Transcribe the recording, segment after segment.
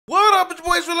up? It's your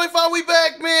boy ITSREAL85. We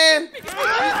back, man.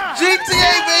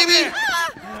 GTA, baby.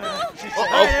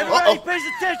 Everybody pays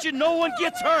attention. No one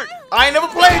gets hurt. I ain't never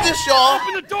played this, y'all.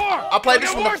 Open the door. I played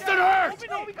this one. Worse than hurt.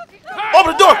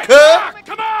 Open the door, cuz.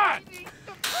 Come on.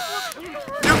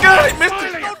 You got it,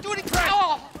 mister. Don't do anything.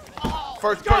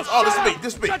 First. Oh, this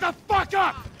is me. Shut the fuck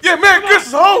up. Yeah, Merry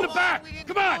Christmas, ho. In the back.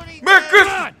 Come on. Merry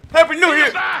Christmas. Happy New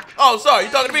Year. Oh, sorry.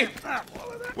 You talking to me?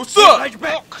 What's up?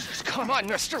 Come on,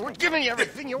 mister. We're giving you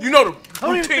everything you want. You know the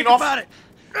Don't even routine think off. about it.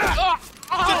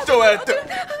 Get your ass there.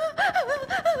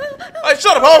 Hey,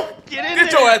 shut up, ho.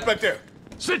 Get your ass back there.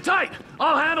 Sit tight.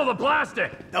 I'll handle the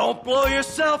plastic. Don't blow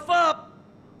yourself up.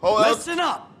 Listen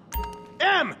up.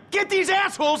 M, get these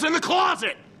assholes in the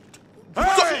closet.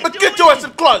 But get your ass in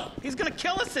the closet. He's gonna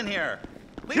kill us in here.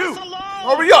 Leave us alone.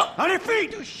 Hurry up. On your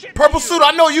feet. Purple suit,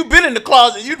 I know you've been in the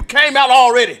closet. You came out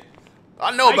already.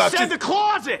 I know about I said you. the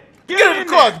closet. Get in the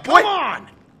closet, boy. Come on.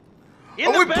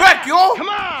 Oh, we back, y'all. Come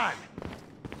on.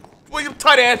 What you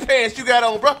tight ass pants you got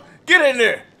on, bro? Get in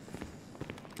there.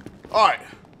 All right,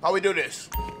 how we do this?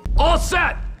 All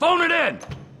set. Phone it in.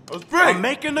 Let's bring. I'm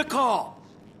making the call.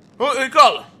 Who you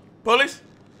calling? Police?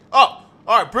 Oh,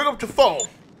 all right. Bring up the phone.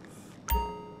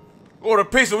 Order a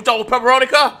pizza with all the pepperoni,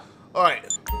 car. All right.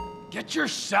 Get your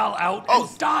cell out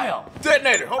and dial.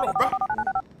 Detonator. Hold on, bro.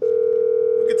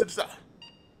 We'll get to the side.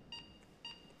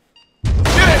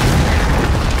 Get it.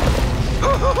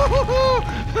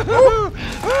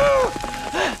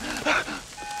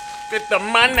 Get the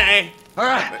money. All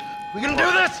right. We gonna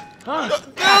do this? Huh?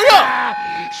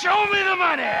 Show me the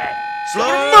money.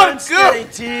 Slow and steady,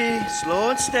 T. Slow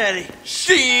and steady.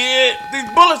 Shit. These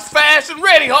bullets fast and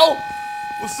ready, ho.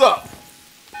 What's up?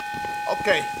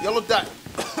 Okay, yellow dot.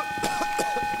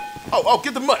 Oh,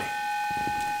 get the money.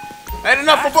 Ain't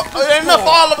enough for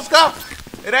all of us, Kyle.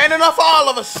 It ain't enough for all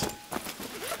of us.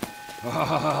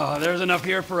 There's enough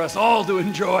here for us all to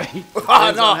enjoy.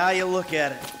 Depends on how you look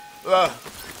at it.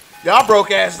 Y'all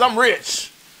broke asses. I'm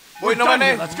rich. Boy, you know my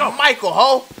name? Let's go. Michael,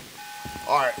 ho.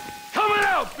 All right. Coming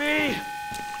out, B.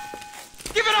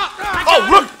 Give it up. Oh,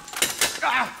 look.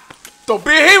 Don't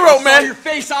be a hero, man. Your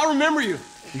face. I'll remember you.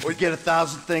 You forget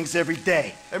 1,000 things every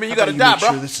day. I mean, you gotta die, bro.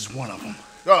 Sure this is one of them.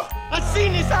 I've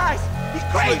seen his eyes. He's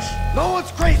crazy. No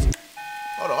one's crazy.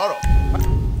 Hold on.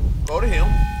 Go to him.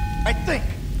 I think.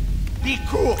 Be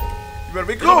cool. You better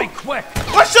be It'll cool. be quick.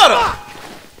 What? Shut up.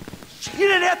 You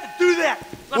didn't have to do that.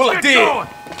 Let's get going.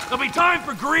 There'll be time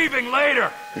for grieving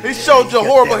later. He showed you a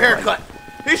horrible haircut.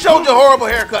 He showed you a horrible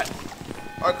haircut.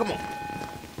 All right, come on.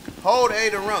 Hold A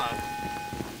to run.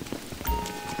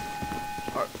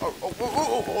 All right.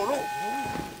 Hold on.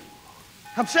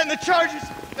 I'm setting the charges.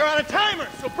 They're on a timer,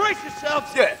 so brace yourselves.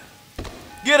 Yeah.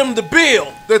 Get him the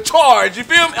bill, the charge. You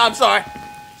feel me? I'm sorry.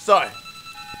 Sorry.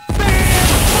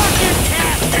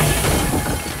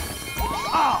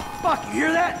 Oh, fuck, you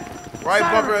hear that? Right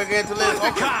bumper again to live.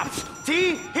 Fuck the cops.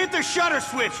 T, hit the shutter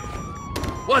switch.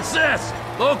 What's this?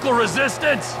 Local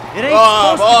resistance? It ain't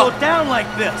supposed to go down like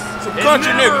this. Some It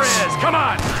country never niggas. is. Come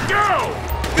on, go!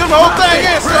 Give him the whole thing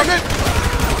in, son.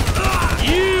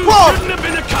 You Whoa. shouldn't have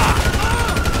been a cop.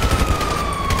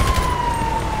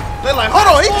 They're like, hold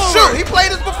on, he can shoot. He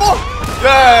played this before.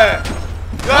 Yeah.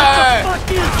 Yeah. What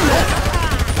the fuck is this?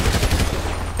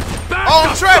 Back On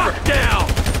the Trevor. fuck down.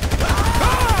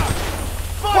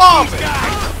 Bomb These it.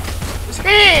 guys. It's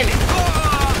handy.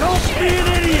 Don't be an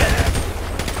idiot.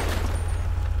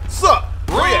 What's up?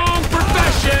 Wrong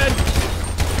profession.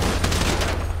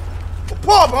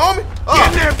 Pump, homie. Get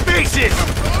in their faces.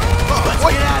 Let's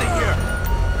Get out of here.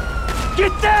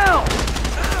 Get down.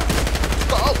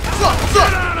 What's up?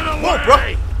 Get out of the Move,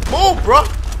 way. bro. Move, bro.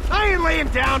 I ain't laying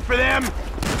down for them.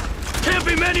 Can't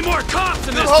be many more cops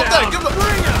in Give this the whole town. thing. Give the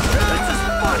Bring us. This is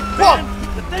fun, Pump. man.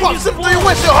 The thing Pump. is Sip full. through your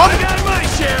windshield, I homie. got my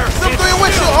share. Sip It's through your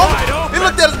windshield, still wide homie. open. He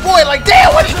looked at his boy like, damn,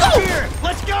 where'd he go? Here,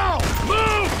 let's go.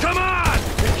 Move. Come on.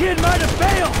 The kid might have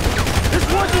failed. This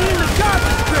wasn't in the job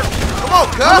description. Come on,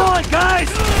 cuz. Come on, guys.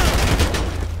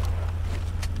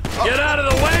 Get out of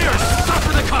the way or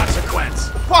suffer the consequence.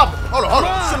 Pump. Hold on.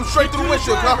 Send him straight through the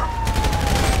windshield, cuz.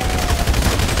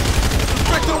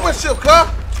 Straight through the windshield, cuz.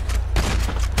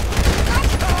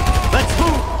 Let's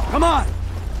move. Come on.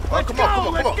 All right, come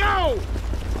on. Let's go.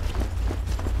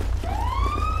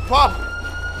 Pop.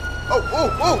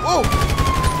 Oh.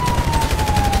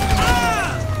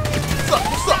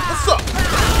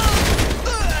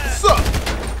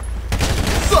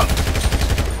 What's up?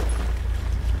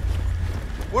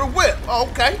 With a whip. Oh,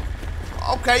 okay.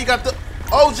 Okay, you got the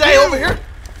OJ over here.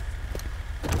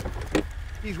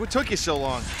 Jeez, what took you so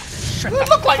long? It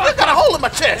look like they got a hole in my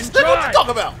chest. What you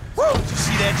talking about? Did you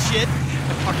see that shit?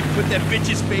 Fucking put that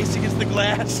bitch's face against the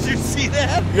glass. Did you see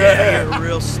that? Yeah. You're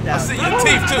real stout. I see your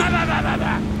teeth too.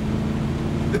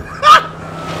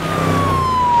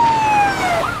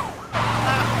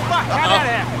 Fuck, how'd that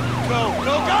happen? Go!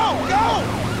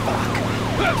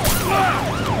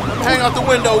 Hang out the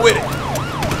window with it.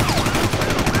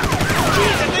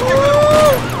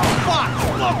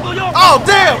 Oh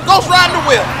damn! Ghost riding the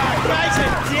wheel. Guy's a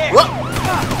dick. What?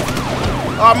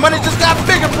 Our money just got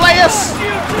bigger, players.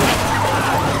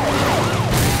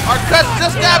 Our cuts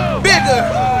just got bigger,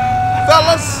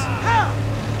 fellas.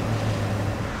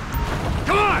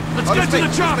 Come on, let's get to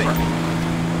the chopper.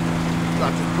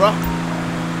 Got this, bro.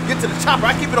 Get to the chopper.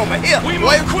 I keep it on my hip. We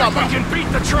move quick. We can beat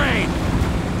the train.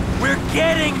 We're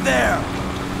getting there.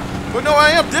 But no,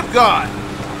 I am Dip God.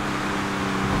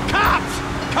 Cops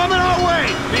coming our way.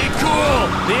 Be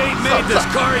cool. They ain't made this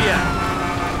car yet.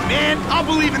 Man, I'll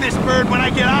believe in this bird when I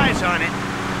get eyes on it.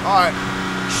 All right.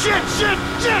 Shit!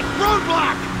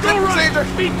 Roadblock! Go right!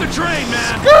 Beat the train,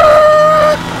 man!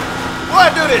 Why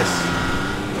do this?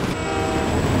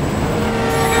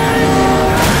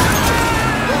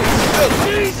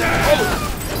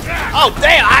 Oh,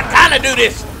 damn! I kinda do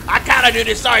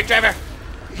this. Sorry, Trevor.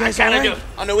 I kinda do it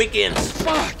on the weekends.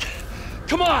 Fuck!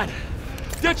 Come on!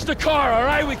 Ditch the car,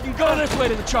 alright? We can go this way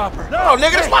to the chopper. No,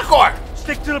 nigga, this my car.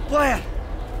 Stick to the plan.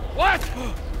 What?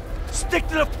 Stick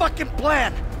to the fucking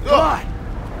plan. Come on.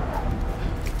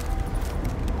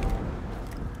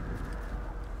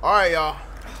 All right, y'all.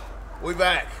 We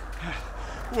back.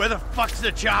 Where the fuck's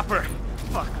the chopper?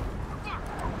 Fuck.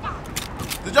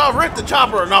 Did y'all rip the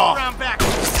chopper or not? Round back.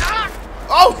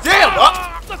 Oh, damn!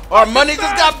 Our money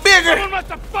just got bigger.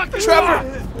 Trevor.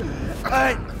 All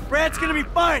right, Brad's gonna be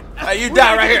fine. Hey, you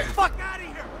die right here. Fuck out of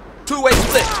here. Two-way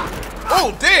split.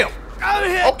 Oh, damn. Out of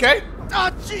here. Okay. Oh,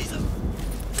 Jesus.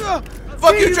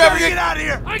 Fuck you, Trevor. Get out of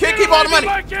here. Can't keep all the money.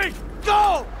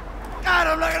 Go. God,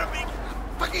 I'm not gonna be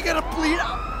fucking gonna bleed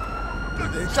out.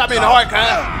 He shot me in the heart, cuz.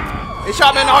 He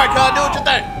shot me in the heart, cuz. Do what you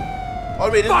think. Oh,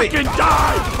 wait, this fucking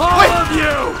die! All of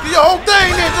you! Do your whole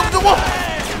thing, then.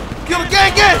 Kill the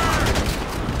gang.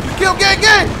 You kill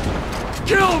gang.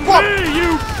 Kill me,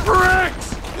 you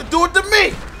pricks! You do it to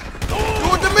me. Do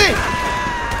it to me.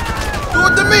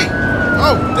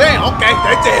 Oh, damn. Okay.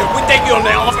 We take you on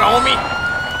that offer, homie.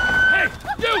 Hey,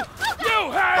 you, hey!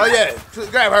 Oh, yeah.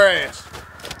 Grab her ass.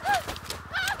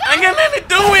 I ain't got nothing to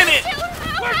do with it.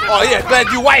 Oh, yeah. Glad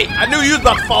you white. I knew you was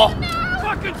about to fall.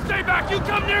 Fucking stay back. You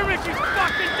come near me. She's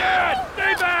fucking dead.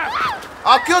 Stay back.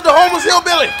 I'll kill the homeless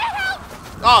hillbilly.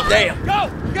 Oh, damn. Go.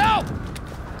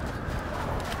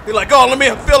 He's like, oh, let me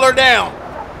fill her down.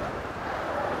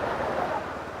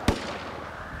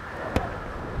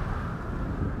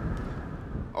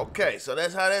 Okay, so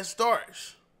that's how that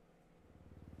starts.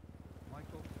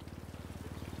 Michael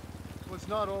was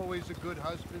not always a good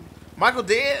husband. Michael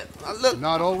did. Look.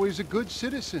 Not always a good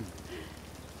citizen.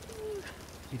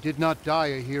 He did not die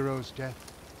a hero's death.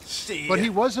 Shit. But he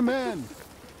was a man.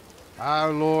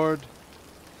 Our Lord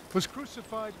was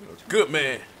crucified with two good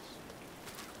man.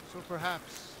 So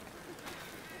perhaps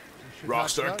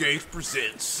Rockstar Games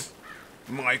presents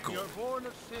Michael. We are born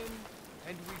of sin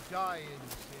and we die in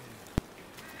sin.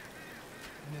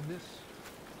 And in this,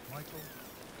 Michael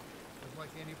is like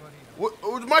anybody else. What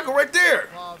was Michael right there?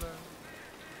 Father,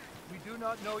 we do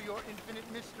not know your infinite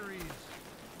mysteries.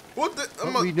 What the?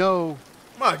 But we know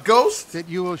my ghost that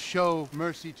you will show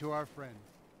mercy to our friend.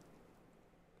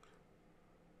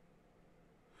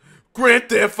 Grand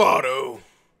Theft Auto.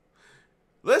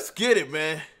 Let's get it,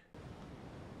 man.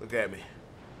 Look at me.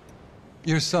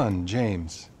 Your son,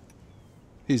 James.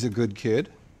 He's a good kid.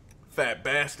 Fat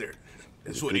bastard.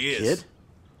 That's what he is. Kid?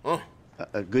 Huh?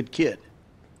 A good kid.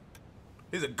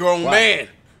 He's a grown man.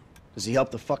 Does he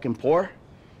help the fucking poor?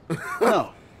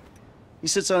 No. He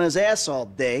sits on his ass all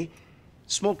day,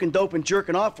 smoking dope and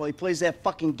jerking off while he plays that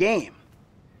fucking game.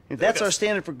 If that's our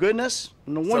standard for goodness,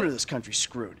 no wonder this country's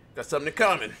screwed. Got something in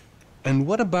common. And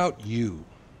what about you?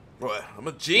 What? I'm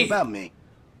a G. What about me?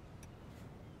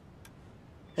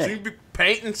 Should you be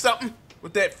painting something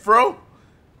with that fro?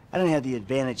 I don't have the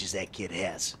advantages that kid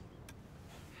has.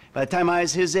 By the time I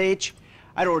was his age,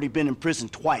 I'd already been in prison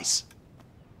twice.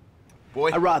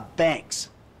 Boy. I robbed banks.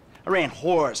 I ran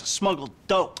whores. I smuggled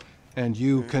dope. And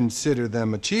you consider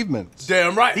them achievements?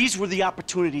 Damn right. These were the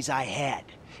opportunities I had.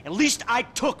 At least I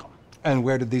took them. And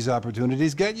where did these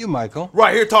opportunities get you, Michael?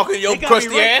 Right here talking to your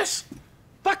crusty ass.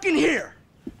 Fucking here.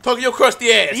 Talking to your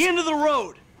crusty ass. The end of the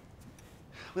road.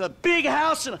 With a big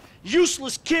house and a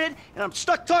useless kid, and I'm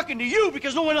stuck talking to you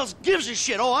because no one else gives a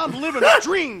shit. Oh, I'm living a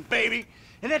dream, baby.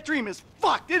 And that dream is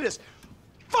fucked. It is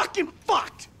fucking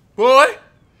fucked. Boy.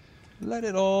 Let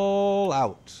it all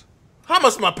out. How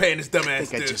much am I paying this dumbass I think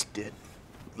dude? I just did.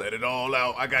 Let it all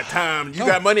out. I got time. You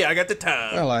got money, I got the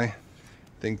time. Well, I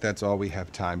think that's all we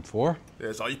have time for.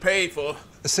 That's all you paid for.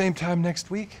 The same time next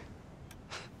week?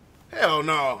 Hell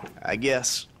no. I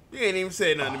guess. You ain't even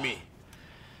said nothing to me.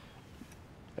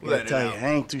 I gotta tell you, I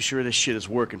ain't too sure this shit is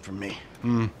working for me.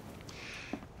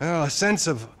 Well, a sense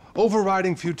of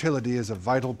overriding futility is a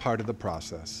vital part of the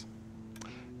process.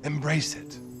 Embrace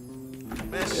it.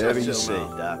 Man, Whatever you shut say, your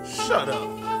mouth. Doc. Shut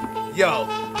up. Yo.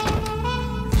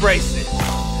 Brace it.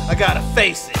 I gotta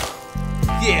face it.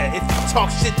 Yeah, if you talk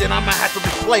shit, then I might have to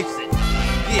replace it.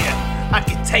 Yeah, I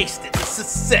can taste it. The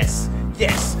success.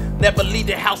 Yes, never leave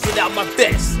the house without my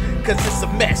vest. Cause it's a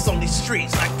mess on these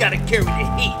streets. I gotta carry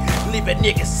the heat. Leave a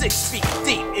nigga 6 feet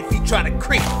deep if he try to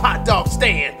creep. Hot dog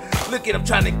stand. Look at him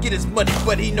trying to get his money,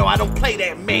 but he know I don't play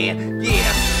that, man.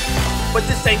 Yeah, but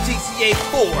this ain't GTA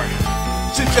 4.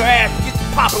 Shoot your ass, get you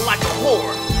popping like a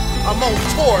whore. I'm on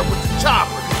tour with the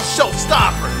chopper,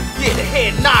 showstopper. Yeah, the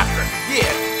head knocker. Yeah,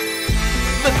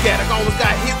 look at it, almost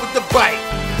got hit with the bite.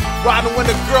 Riding with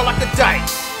a girl like a dyke.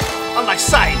 I'm like,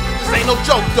 sight, this ain't no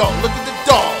joke though. Look at the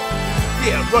dog.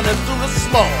 Yeah, running through the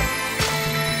smoke.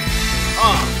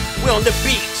 We on the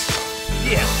beach.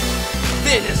 Yeah,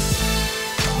 Venice.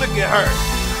 Look at her,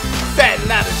 fat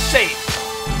and out of shape.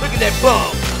 Look at that bum.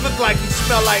 Look like he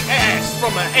smell like ass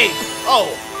from an ape. Oh,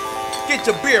 get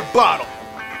your beer bottle.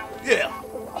 Yeah.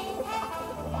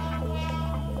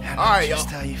 Alright, y'all. Just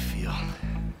how you feel.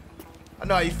 I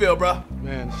know how you feel, bro.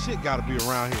 Man, shit gotta be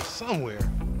around here somewhere.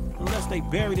 Unless they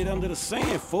buried it under the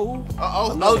sand, fool.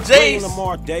 Uh-oh. Another Oh, brilliant Jace.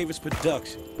 Lamar Davis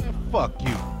production. Man, fuck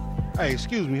you. Hey,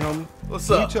 excuse me, homie. What's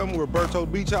Can up? you tell me where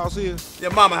Berto Beach House is?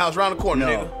 Your mama house around the corner,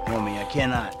 No, nigga. homie, I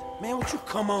cannot. Man, won't you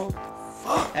come on?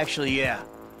 Fuck. Actually, yeah.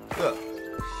 Yeah.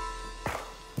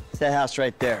 It's that house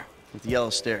right there with the yellow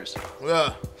stairs.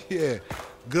 Yeah. Yeah.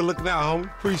 Good looking out, homie.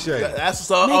 Appreciate it. That's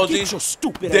what's up, Man, OG. get your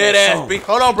stupid Dead ass ass on. beat.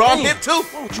 Hold on, bro. I'm Damn. hip too.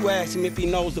 Why don't you ask him if he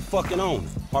knows the fucking owner?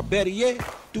 Or better yet,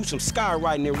 do some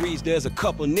skywriting that reads there's a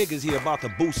couple niggas here about to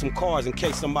boost some cars in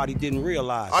case somebody didn't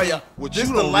realize. Oh, yeah. What This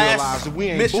you the don't last realize that we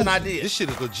ain't mission boosting. I did. This shit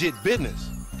is legit business.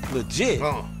 Legit.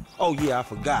 Oh yeah, I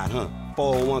forgot, huh?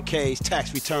 401ks,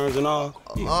 tax returns and all.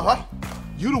 Yeah, Uh-huh.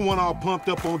 You the one all pumped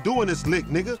up on doing this lick,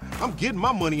 nigga. I'm getting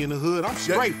my money in the hood. I'm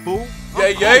straight, fool.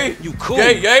 Yay, yay. You cool?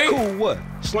 Yay, yay. Cool what?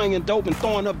 Slinging dope and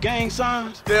throwing up gang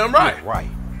signs? Damn right. Yeah, right.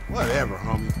 Whatever,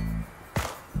 homie.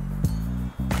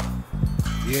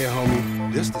 Yeah,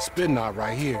 homie. This the spin knot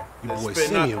right here. You The boy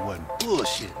spin knot. Simeon wasn't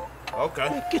bullshit. Okay.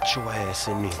 Man, get your ass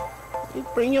in there. You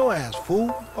bring your ass,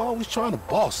 fool. Always trying to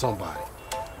boss somebody.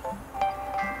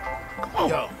 Come on.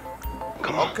 Yo.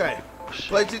 Come on. Okay.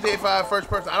 Play GTA 5 first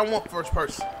person. I don't want first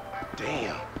person.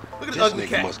 Damn. Look at This the ugly nigga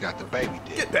cat. must got the baby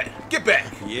dick. Get back. Get back.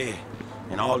 Yeah.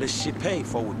 And all this shit paid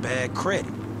for with bad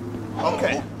credit.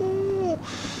 Okay. Ooh.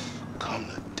 Come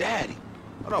to daddy.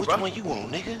 Hold on, Which bro. one you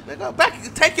want, nigga? Nigga, back.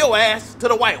 Take your ass to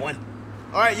the white one.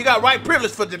 All right, you got right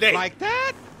privilege for today. Like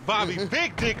that? Bobby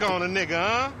big dick on a nigga,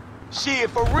 huh? Shit,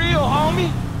 for real,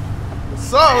 homie.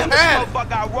 So, Man, this man. motherfucker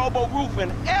got robo roof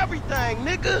and everything,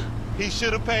 nigga. He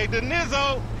should have paid the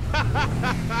Nizzo.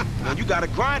 Man, you gotta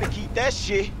grind to keep that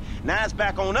shit. Now it's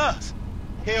back on us.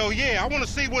 Hell yeah, I want to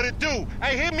see what it do.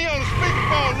 Hey, hit me on the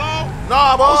speakerphone, Long.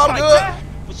 Nah, boy, Just I'm like good. that.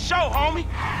 For sure, homie.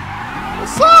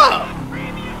 What's up?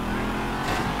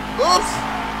 Oops.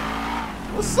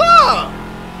 What's up?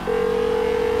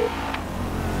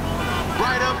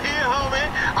 Right up here, homie.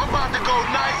 I'm about to go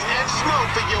nice and slow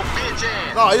for your bitch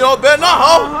ass. No, you don't better not,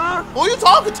 ho. Who you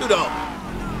talking to, though?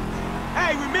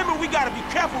 Hey, remember we gotta be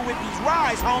careful with these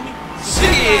rides, homie.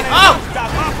 Shit.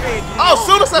 Oh,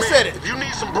 soon as I said it. If you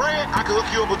need some bread, I can hook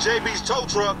you up with JB's tow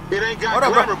truck. It ain't got Hold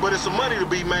up, glamour, bro. but it's some money to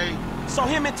be made. So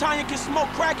him and Tanya can smoke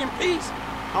crack in peace?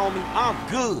 Homie, I'm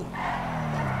good.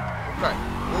 Okay.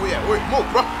 Where we at? Move,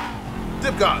 bro.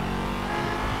 Dip guard.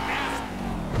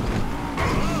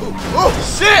 Oh,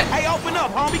 shit. Hey, open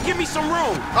up, homie. Give me some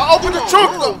room. I opened the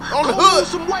trunk on the Go hood. lose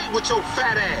some weight with your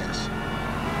fat ass.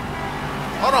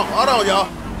 Hold on, y'all.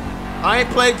 I ain't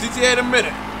played GTA in a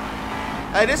minute.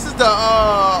 Hey, this is the,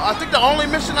 I think the only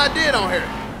mission I did on here.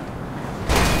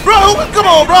 Bro, come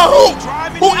on, bro.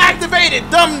 Who activated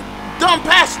dumb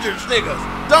passengers, niggas?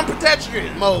 Dumb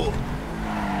pedestrian mode.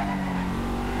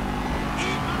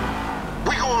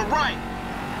 We going right.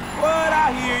 What?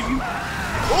 I hear you.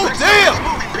 Oh, damn.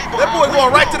 That boy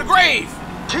going right to the grave.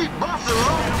 Keep busting,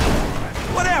 low.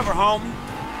 Whatever, homie.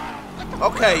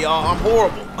 Okay, y'all, I'm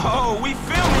horrible. Oh, we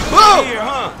filming Whoa. here,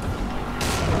 huh?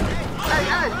 Hey,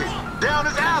 down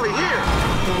this alley here.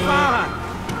 Fine.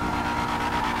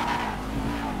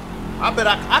 I bet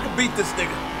I could beat this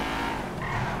nigga.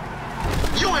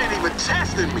 You ain't even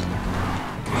testing me.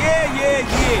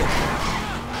 Yeah.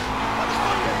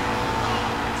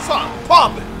 Son,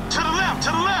 pump it. To the left,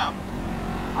 to the left.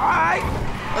 Alright.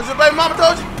 That's your baby mama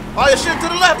told you? All your shit to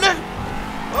the left, nigga.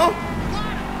 Huh?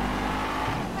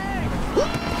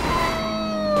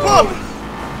 Pump it.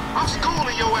 I'm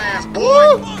schooling your ass,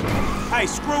 boy. Woo. Hey,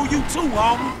 screw you too,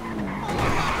 homie.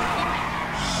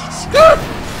 Scoot.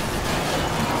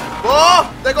 Boy,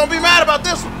 they gonna be mad about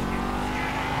this one.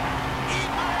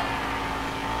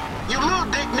 You little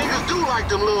dick niggas do like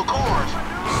them little cars.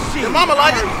 Shit, Your mama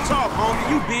like it. Talk, homie.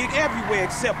 You big everywhere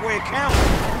except where it counts.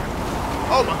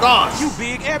 Oh my gosh. You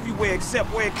big everywhere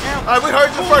except where it counts. All right, we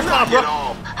heard you first time, bro.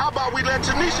 How about we let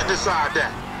Tanisha decide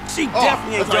that? She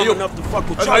definitely ain't that's how young enough to fuck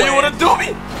with That's your how you wanna ass. do me?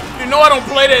 You know I don't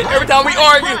play that every time we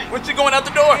argue when she going out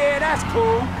the door. Yeah, that's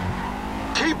cool.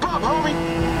 Keep up, homie.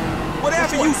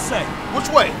 Whatever you say. Which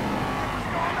way?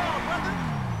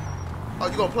 Oh,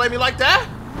 you gonna play me like that?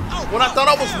 When I thought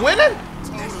I was winning?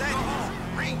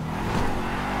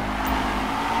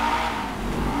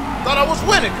 Thought I was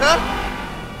winning, huh?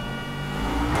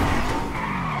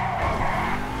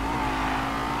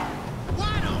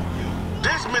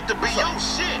 This meant to be your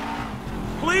shit.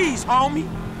 Please, homie.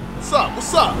 What's up?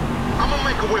 What's up? I'm gonna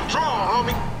make a withdrawal,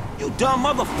 homie. You dumb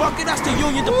motherfucker. That's the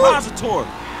Union Depository.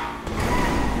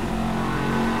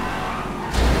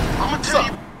 I'm gonna tell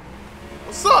you.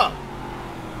 What's up?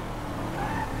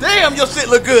 Damn, your shit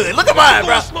look good. Look at mine,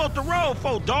 bro. Slow up the road,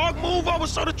 for dog. Move over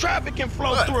so the traffic can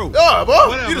flow through. Yeah, boy.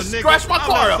 Whatever, You just nigga. scratched my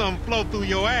car I'll up. let something flow through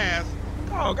your ass.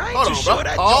 Dog, I ain't Hold too on, sure bro.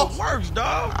 that Pause. joke works,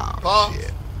 dog. Pause.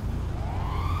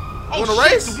 Oh, Wanna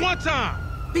shit, race? the one time.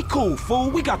 Be cool, fool.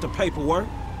 We got the paperwork.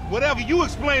 Whatever, you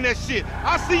explain that shit.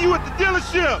 I'll see you at the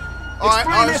dealership. All right,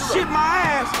 Explain that so shit my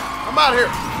ass. I'm out of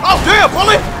here. Oh, damn,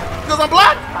 bully. Because I'm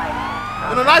black?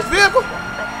 In a nice vehicle?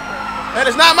 And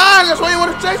it's not mine. That's why you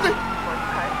want to chase me?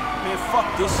 Man, fuck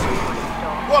this shit.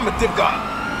 Who I'm a dip god?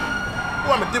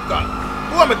 Who I'm a dip god?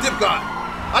 Who I'm a dip god?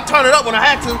 I turn it up when I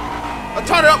have to. I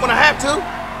turn it up when I have to.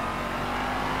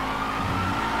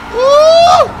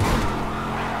 Woo!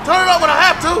 Turn it up when I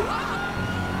have to.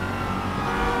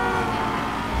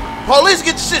 Police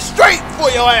get the shit straight for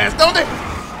your ass, don't they?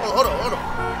 Oh, hold on, hold on.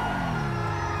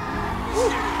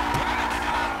 Woo.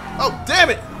 Oh, damn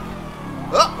it.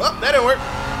 Oh, that didn't work.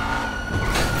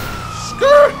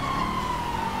 Skirt.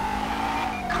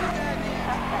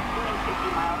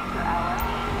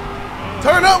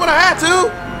 Turn up when I had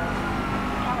to.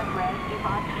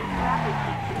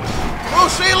 Oh,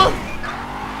 Sheila.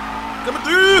 Coming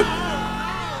through.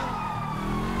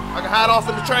 I can hide off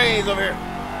in the trains over here.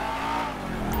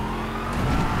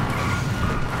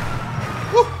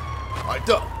 Woo. All right,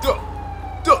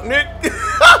 duck, Nick.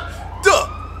 Duck.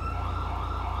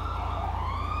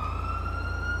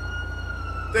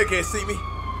 They can't see me.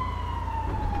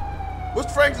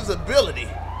 What's Frank's ability?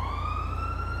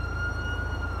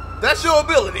 That's your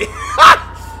ability.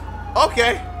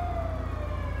 Okay.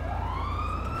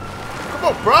 Come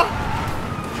on, bro.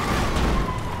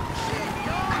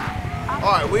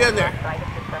 All right, we in there.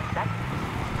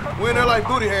 We in there like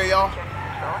booty hair, y'all.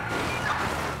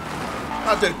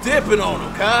 Out there dipping on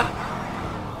them, huh?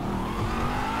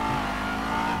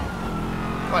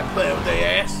 Might play with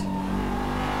their ass.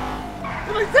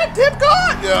 You like that dip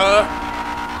god?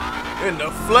 Yeah. In the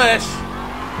flesh.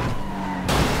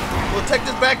 We'll take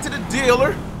this back to the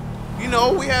dealer. You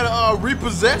know, we had to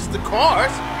repossess the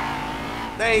cars.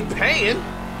 They ain't paying,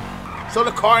 so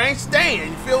the car ain't staying.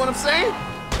 You feel what I'm saying?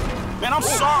 Man, I'm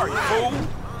sorry, fool.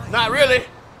 Not really.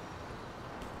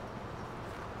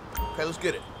 Okay, let's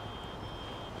get it.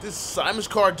 This is Simon's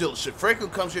car dealership. Franklin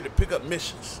comes here to pick up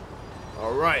missions.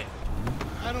 All right.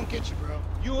 I don't get you, bro.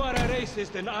 You are a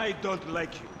racist and I don't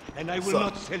like you. And I will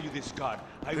not sell you this car.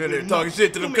 I They're will talking not.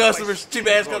 shit to them customers, cheap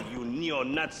ass customers. You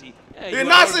neo-Nazi. You are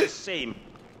Nazi? all the same.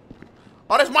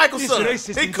 Oh, that's Michael's This son.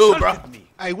 racist He cool, bro. insulted me.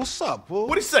 Hey, what's up, fool?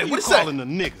 What'd he say? Who What'd you he say? calling a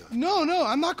nigga? No,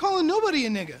 I'm not calling nobody a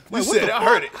nigga. You said it. I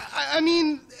heard it. I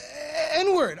mean,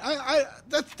 N-word.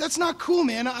 That's not cool,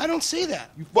 man. I don't say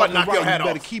that. You Boy, fucking knock right. your hat You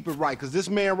better off. keep it right, because this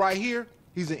man right here,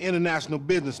 he's an international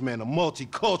businessman, a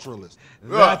multiculturalist.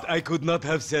 That I could not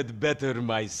have said better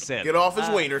myself. Get off his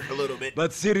wiener a little bit.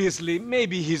 But seriously,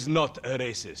 maybe he's not a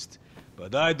racist.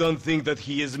 But I don't think that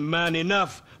he is man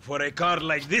enough for a car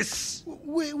like this.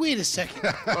 Wait a second.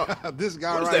 This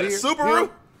guy What is right that, a here. Subaru? him,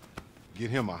 Get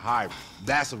him a hybrid.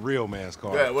 That's a real man's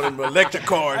car. Yeah, one of them electric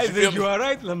cars. I You feel think me? you are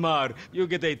right, Lamar. You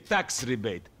get a tax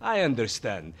rebate. I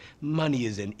understand. Money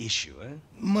is an issue, eh?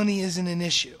 Money isn't an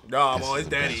issue. No, I'm This on is his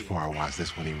the daddy. best part. Watch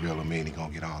this when he reel him in. He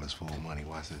gonna get all his full money.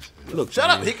 Watch this. Look, Shut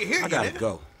up, man, he can hear I you, gotta nigga.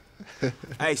 go.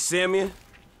 Hey, Simeon,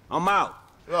 I'm out.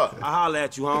 Yeah. I'll holler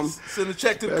at you, homie. Send a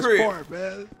check to the Best crib. part,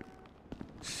 man.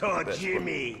 So,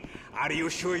 Jimmy, are you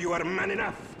sure you are man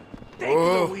enough? Take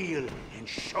the wheel and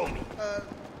show me.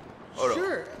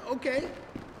 Sure, okay.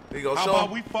 There you go, How show about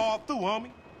him. we fall through,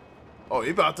 homie? Oh,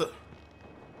 he about to.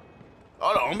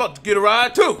 Hold on, I'm about to get a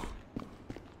ride too.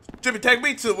 Jimmy, take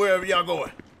me to wherever y'all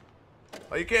going.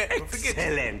 Oh, you can't forget.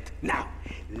 Excellent. Now,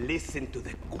 listen to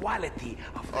the quality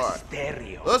of the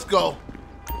stereo. Let's go.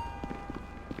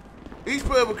 Each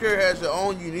player will carry has their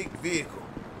own unique vehicle.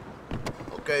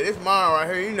 Okay, this mine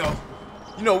right here,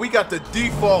 you know, we got the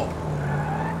default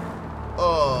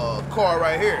car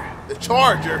right here. The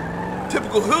Charger.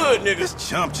 Typical hood nigga. This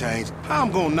chump change. How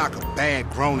I'm gonna knock a bad,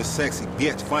 grown and sexy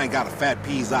bitch if I ain't got a fat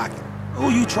peas-ocking? Who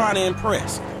you trying to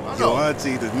impress? Your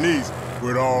auntie Denise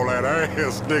with all that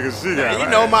ass nigga she got. You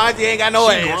know mine, you ain't got no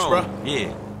ass, grown. bro.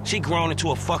 Yeah, she grown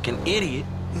into a fucking idiot.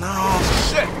 No,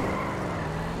 Shit.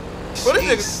 But this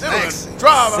nigga still a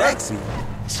driver. Sexy?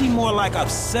 She more like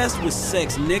obsessed with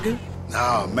sex, nigga.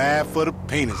 nah, mad for the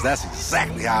penis. That's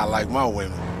exactly how I like my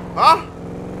women. Huh?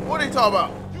 What are you talking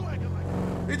about?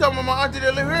 You talking about my auntie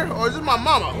that live here? Or is this my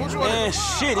mama? Which one? Man,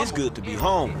 shit, it's good to be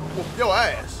home. Whoop your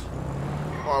ass.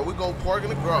 Alright, we gonna park in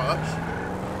the garage.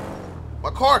 My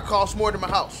car costs more than my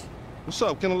house. What's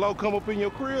up? Can a low come up in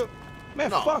your crib? Man,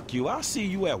 No. fuck you. I'll see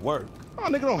you at work. Oh,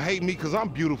 nigga, don't hate me because I'm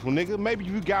beautiful, nigga. Maybe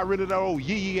if you got rid of that old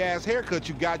yee-yee ass haircut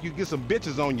you got, you get some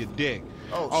bitches on your dick.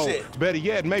 Oh, shit. Better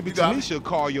yet, maybe You got Tanisha will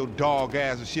call your dog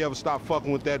ass if she ever stop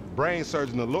fucking with that brain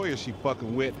surgeon, the lawyer she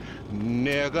fucking with,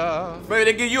 nigga. Maybe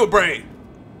they give you a brain.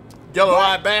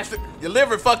 Yellow-eyed bastard. Your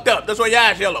liver fucked up. That's why your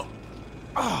eyes yellow.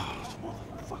 Oh,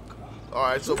 motherfucker.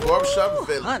 Alright, so barbershop and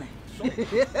Philly.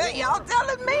 Honey, y'all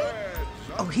telling me?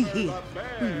 Oh, he here.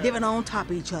 We living on top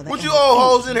of each other. What you old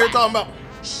hoes in here talking about?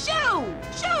 Shoo!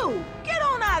 Shoo! Get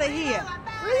on out of here.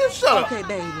 Man, you shut up. Okay,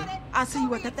 baby. I'll see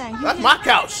you at the thing. That's my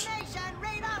couch.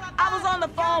 I was on the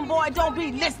phone, boy. Don't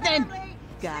be listening.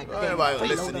 God damn. Everybody gonna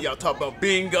listen to y'all talk about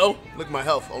bingo. Look at my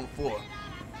health on the floor.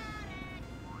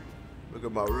 Look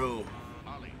at my room.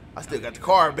 I still got the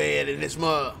car bed in this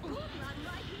mug.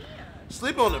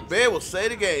 Sleep on the bed will save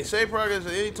the game. Save progress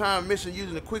at any time mission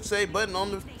using the quick save button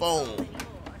on the phone.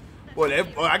 Boy,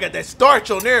 I got that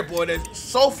starch on there, boy. That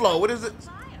SoFlo. What is it?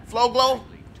 Flow Glow?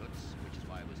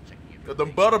 Got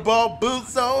them butterball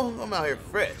boots on. I'm out here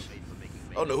fresh.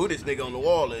 I don't know who this nigga on the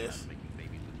wall is.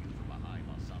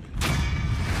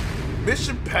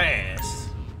 Mission passed.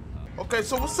 Okay,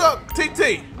 so what's up,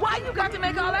 TT? Why you got to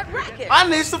make all that racket? I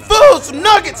need some food, some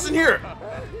nuggets in here.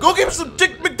 Go get me some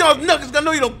chicken McDonald's nuggets. I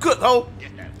know you don't cook, ho.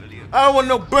 I don't want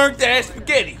no burnt ass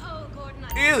spaghetti.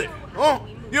 Either. Huh?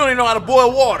 You don't even know how to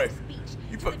boil water.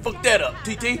 You fuck that up,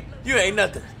 TT. You ain't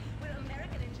nothing.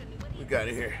 We got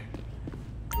it here.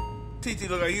 TT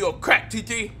look like you on crack, TT.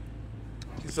 Get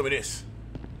some of this.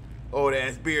 Old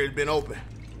ass beer has been open.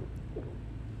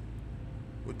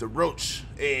 With the roach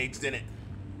eggs in it.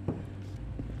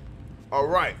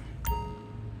 Alright.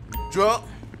 Drunk.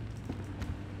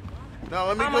 Now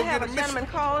let me go get a mission. gentleman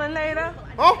calling later.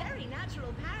 Huh?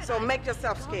 So make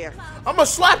yourself scarce. I'm gonna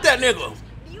slap that nigga.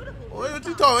 What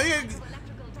you talking?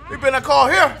 He better not call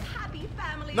here.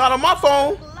 Not on my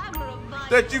phone.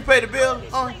 That you pay the bill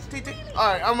on, TT.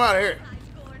 Alright, I'm out of here.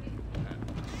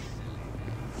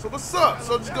 So what's up?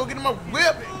 So just go get in my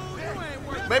whip.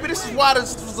 Maybe this is why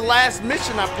this was the last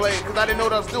mission I played, because I didn't know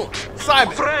what I was doing.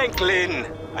 Simon. Franklin!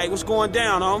 Hey, what's going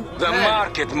down, home? The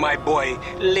market, my boy.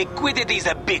 Liquidity's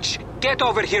a bitch. Get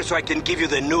over here so I can give you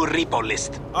the new repo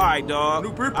list. All right, dog.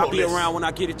 New repo I'll be list. around when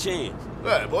I get a chance.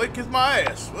 Yeah, boy, kiss my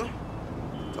ass. Huh?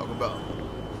 Talk about.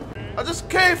 I just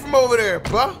came from over there,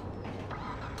 bro.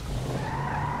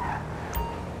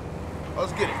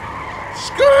 Let's get it.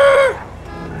 Skirt!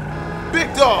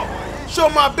 Big dog. Show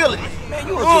my ability. Man,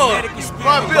 you a genetic experience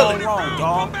my ability. wrong,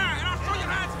 dog.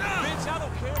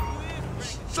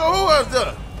 So who else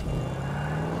done?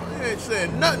 You ain't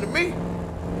saying nothing to me.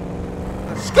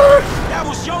 Skirt! That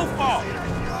was your fault.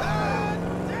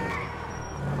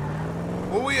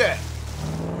 Where we at?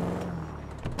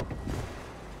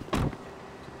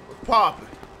 What's poppin'?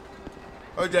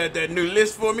 Heard that new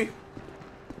list for me?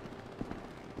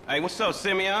 Hey, what's up,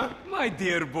 Simeon? My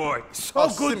dear boy, so Oh,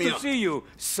 good Simeon. to see you.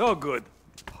 So good.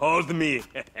 Hold me.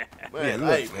 Man,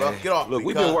 look, hey, bro, get off Look, me,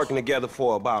 we've cuz. been working together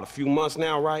for about a few months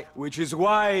now, right? Which is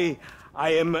why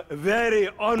I am very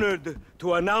honored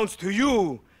to announce to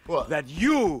you What? that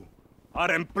you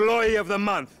are Employee of the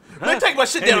Month. Man, take my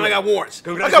shit down. Anyway, I got warrants. I got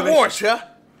congratulations. warrants, yeah?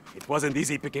 It wasn't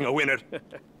easy picking a winner.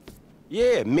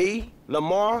 Yeah, me,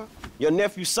 Lamar, your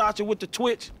nephew Sacha with the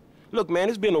Twitch. Look, man,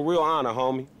 it's been a real honor,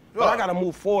 homie. But I gotta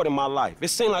move forward in my life. It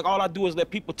seems like all I do is let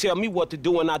people tell me what to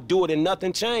do and I do it and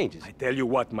nothing changes. I tell you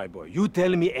what, my boy. You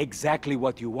tell me exactly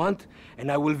what you want, and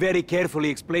I will very carefully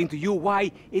explain to you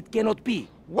why it cannot be.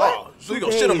 Wow, so you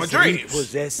gonna shit on my dreams?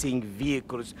 Possessing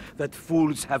vehicles that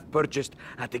fools have purchased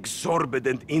at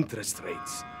exorbitant interest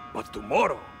rates. But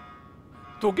tomorrow,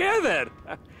 together,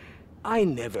 I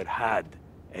never had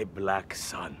a black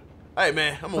son. Hey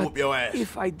man, I'm gonna whoop your ass.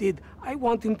 If I did, I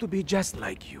want him to be just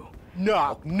like you.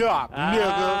 Knock, knock,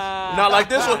 nigga. Not like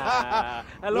this one.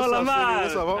 Hello, Lamar.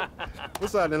 What's up, homie?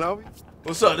 What's up, Denobi?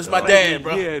 What's up? This is my dad,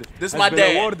 bro. This is my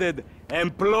dad. Awarded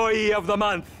Employee of the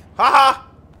Month. Ha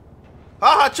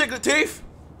ha, chicken teeth.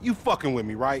 You fucking with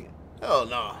me, right? Hell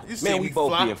no. You see Man, me we both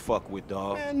fly. being fucked with,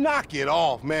 dog. Man, knock it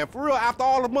off, man. For real, after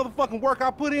all the motherfucking work I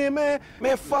put in, man.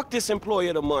 Man, fuck this Employee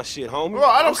of the Month shit, homie. Bro,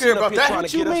 I don't care about that.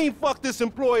 What you mean, fuck this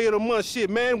Employee of the Month shit,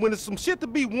 man? When there's some shit to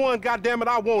be won, goddamn it,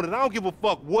 I want it. I don't give a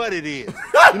fuck what it is.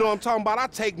 You know what I'm talking about? I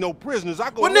take no prisoners. I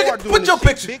go Well, nigga, hard doing put your this shit,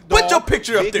 picture. big Put dog, your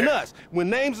picture up big there. Nuts.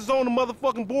 When names is on the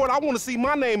motherfucking board, I want to see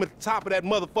my name at the top of that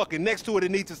motherfucking. Next to it,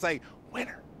 it needs to say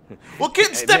winner. Well,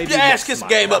 step your ass kiss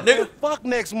game up, nigga. Fuck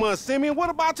next month, Simeon. What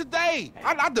about today?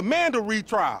 I demand a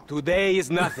retrial. Today is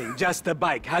nothing, just a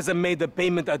bike. Hasn't made a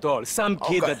payment at all. Some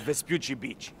kid at Vespucci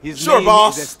Beach. His name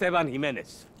boss. is Esteban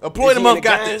Jimenez. Employee of the Month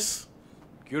got this.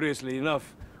 Curiously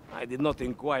enough, I did not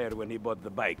inquire when he bought the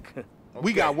bike.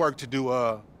 We got work to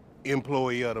do,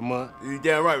 Employee of the Month. You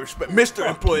damn right. Respect Mr.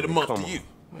 Employee of the Month to you.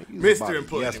 Mr.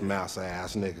 Employee. Yes, mouse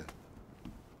ass nigga.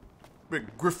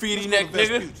 Big graffiti neck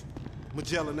nigga.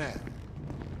 Magellan Ave.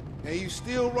 And you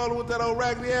still rolling with that old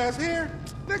raggedy ass hair?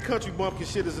 That country bumpkin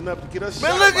shit is enough to get us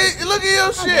Man, shot. look at your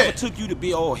I shit. never took you to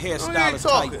be old hairstylist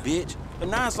type bitch. But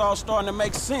now it's all starting to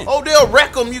make sense. Odell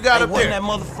Reckham, you got up wasn't there. that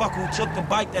motherfucker who took the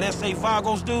bike, that S.A.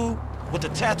 Vagos dude? With the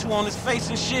tattoo on his face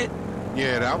and shit?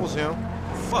 Yeah, that was him.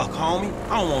 Fuck, homie.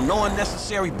 I don't want no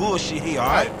unnecessary bullshit here,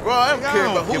 alright? Bro, I don't care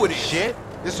about who it is. Shit.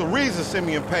 It's a reason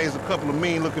Simeon pays a couple of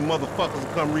mean-looking motherfuckers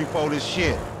to come repo this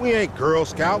shit. We ain't Girl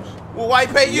Scouts. Well, why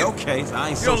pay you? Your case, I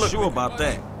ain't so sure about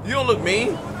that. You don't look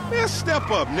mean. Man,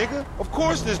 step up, nigga. Of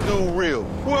course this dude real.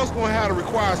 Who else gonna have to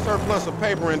require surplus of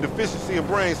paper and deficiency of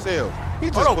brain cells?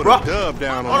 He just put a dub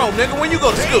down on Hold on, nigga. When you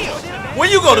go to school? When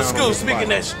you go to school speaking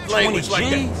that language like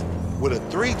that? With a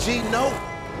 3G note?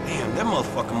 Damn, that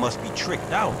motherfucker must be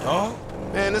tricked out, dog.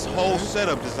 Man, this whole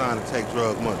setup designed to take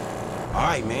drug money. All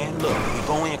right, man, look, we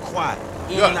go in quiet.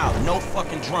 In and out, no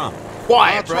fucking drama.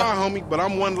 I'll try, homie, but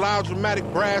I'm one loud, dramatic,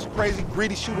 brass, crazy,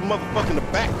 greedy, shoot a motherfucker in the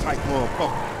back type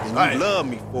motherfucker. And you love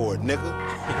me for it, nigga.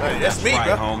 Hey, that's me, right,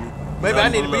 bro. Homie. Maybe I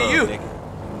need to be you.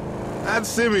 Nigga. I'd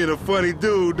Simeon a funny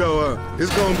dude, though.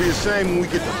 It's gonna be a shame when we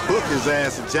get to book his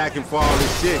ass and jack him for all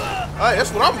this shit. Alright,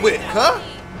 that's what I'm with, huh?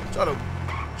 Try to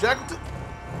jack him to...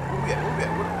 Where we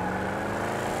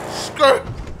at? Skirt!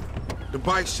 The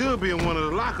bike should be in one of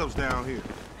the lockups down here.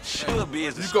 Should be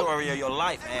is the story of your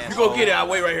life, asshole. You go get it, I'll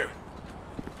wait right here.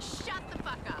 Shut the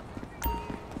fuck up.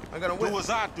 I gotta wait. Do as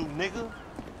I do, nigga.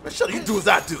 Man, shut up. You do as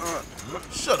I do.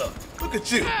 Shut up. Look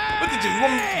at you. Look at you. You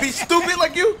want me to be stupid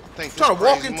like you? Trying to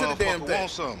walk into the damn thing.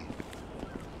 Want something.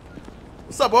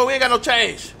 What's up, boy? We ain't got no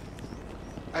change.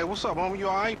 Hey, what's up, homie? You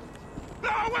all right? No,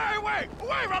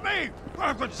 wait from me!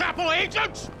 Good sample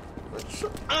agents!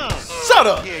 Shut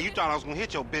up! Yeah, you thought I was gonna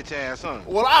hit your bitch ass, huh?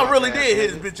 Well, I really did hit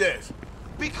his bitch ass.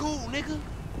 Be cool, nigga.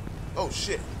 Oh,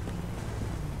 shit.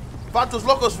 Vatos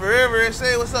Locos forever and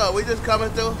say, what's up? We just coming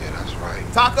through. Yeah, that's right.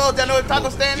 Taco? Y'all know where Taco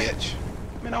standing? Bitch.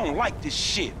 Man, I don't like this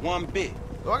shit one bit.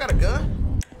 Oh, I got a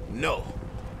gun? No.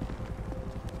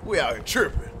 We out here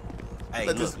tripping. Hey,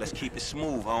 look, let's keep it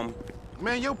smooth, homie.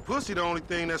 Man, your pussy the only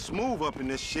thing that's smooth up in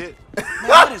this shit. Man,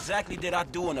 what exactly did I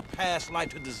do in a past life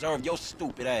to deserve your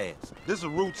stupid ass? This is a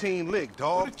routine lick,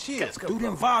 dog. Do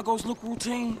them Vagos look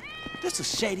routine? This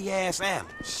is shady-ass alley.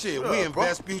 Shit, we in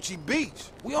Vespucci Beach.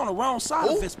 We on the wrong side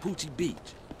of Vespucci Beach.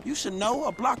 You should know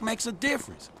a block makes a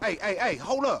difference. Hey,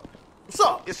 hold up. What's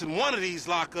up? It's in one of these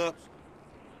lockups.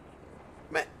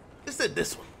 Man, it's in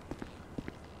this one.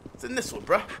 It's in this one,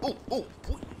 bruh. Ooh.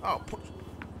 Oh,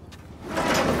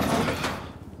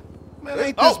 Man,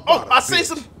 ain't this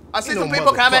I see some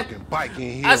people coming. Bike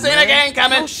in here, I seen a gang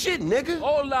coming. Oh shit, nigga.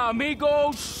 Hola,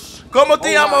 amigos. Como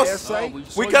te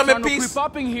llamas? We come in peace. Creep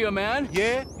up in here, man.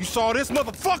 Yeah, you saw this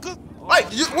motherfucker? Hey,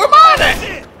 where mine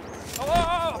at? Come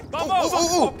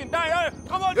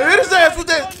on. Hit his ass with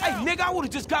that. Hey, nigga, I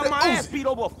would've just got my ass beat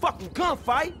over a fucking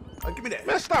gunfight. Give me that.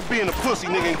 Man, stop being a pussy,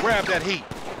 nigga, and grab that heat.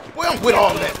 Well, I'm with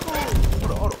all that.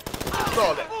 Hold on. What's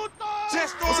all that?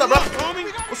 What's up, bro?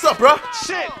 What's up, bro?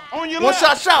 Shit, on your One left.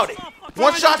 shot shouty.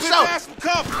 One shot shouty.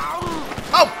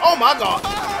 Oh my God.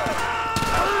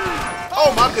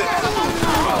 Oh my goodness.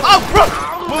 Oh, bro.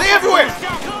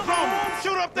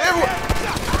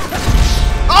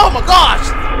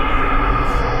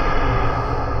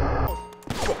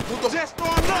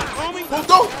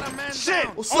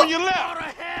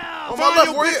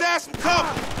 your bitch ass some cover.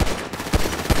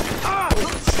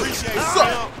 Appreciate it.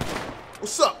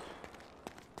 What's up?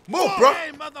 Move, bro.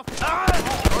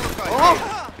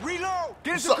 Reload.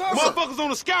 Get some cover. Motherfuckers on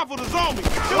the scaffold is on me.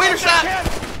 Wait a shot.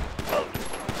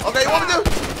 Okay, you want me to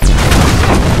do?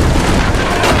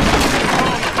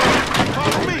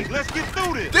 Follow me. Let's get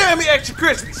through this. Damn me extra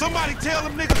crispy. Somebody tell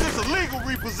them niggas it's illegal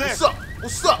repossession. What's up?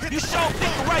 What's up? You sure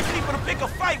pick the right people to pick a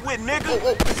fight with, nigga.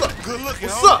 Whoa, what's up? Good looking.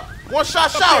 What's up? One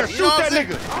shot shower. Shoot that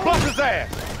nigga. Bust his ass.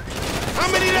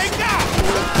 How many they got?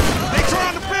 They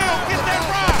trying to build. Get that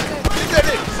ride. Get that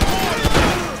nigga.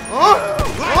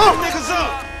 Light them niggas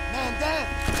up. Man down.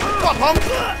 Pop, homie.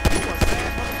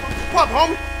 Pop,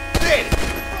 homie. Dead.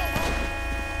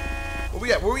 Where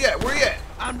we at? Where we at? Where we at?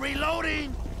 I'm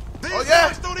reloading. These Oh, yeah?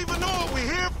 guys don't even know what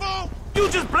we're here for. You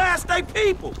just blast they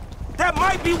people. That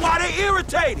might be why they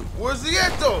irritated. Where's he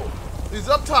at, though? He's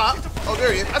up top. Oh,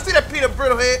 there he is. I see that peanut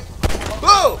brittle head.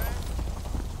 Whoa!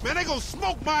 Man, they gonna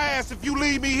smoke my ass if you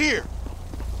leave me here.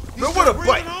 You Man, what a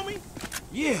bite. Homie?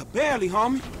 Yeah, barely,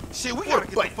 homie. Shit, we gotta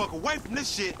get the fuck away from this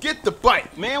shit. Get the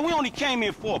bite. Man, we only came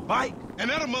here for a bite. And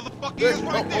that a motherfucker is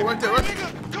right there. Oh, right there, right there.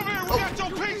 Nigga, come here, we got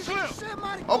your pink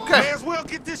slip. Okay. May as well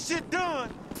get this shit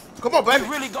done. Come on, baby.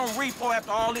 You really gonna repo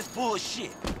after all this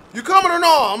bullshit? You coming or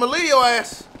no? I'm gonna leave your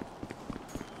ass.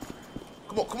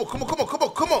 Come on, come on, come on, come on, come on,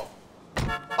 come on.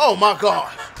 Oh my God.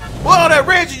 What all that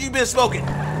Reggie you been smoking?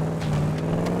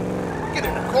 Get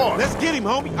in the car. Let's get him,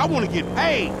 homie. I wanna get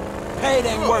paid. Paid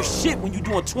ain't worth shit when you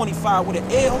doing 25 with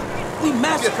an L. We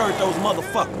massacred those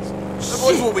motherfuckers. That's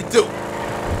what we do.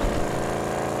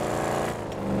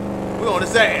 We on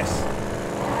his ass.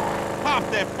 Pop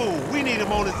that fool. We need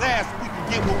him on his ass so we can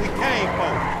get what we came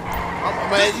for.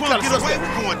 Man, this you one trying get to away,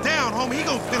 we're going down, homie. He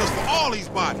gonna finish for all these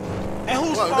bodies. And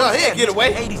who's well, no, he ain't get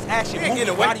away. 80s action he ain't movie get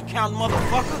away. body count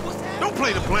motherfucker? Don't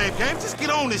play the blame game. Just get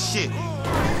on this shit.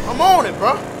 I'm on it,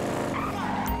 bro.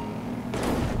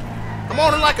 I'm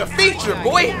on it like a feature,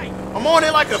 boy. I'm on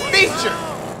it like a feature.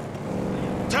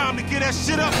 Time to get that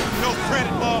shit up. No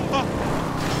credit, motherfucker.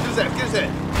 Get his ass, get his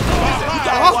ass. You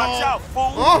gotta watch out,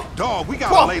 fool. Dog, we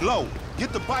gotta lay low.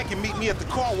 Get the bike and meet me at the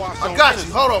car wash. I got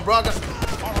you. Hold on, bro. I got you.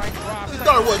 All right, Rob. You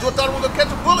thought it was? You thought it was gonna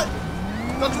catch a bullet?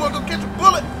 Thought you was gonna catch a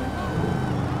bullet?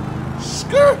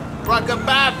 Skirt.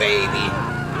 Rock-a-bye, baby.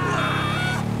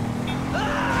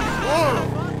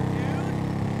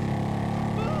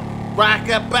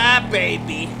 Rock-a-bye,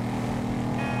 baby.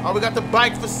 Oh, we got the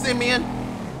bike for Simeon.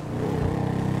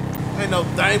 Ain't no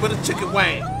thing but a chicken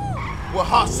wing with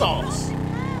hot sauce.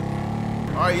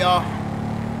 All right, y'all.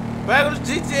 Back on the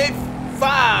GTA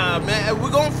 5, man.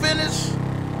 We're gonna finish.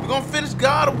 We're gonna finish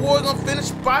God of War. We're gonna finish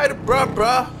Spider,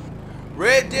 bruh.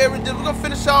 Red Dead Redemption. We're gonna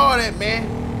finish all that, man.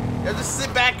 Y'all just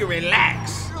sit back and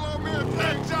relax. You owe me a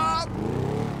clean job.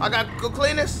 I got to go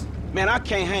clean this. Man, I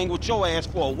can't hang with your ass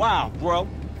for a while, bro.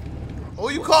 Who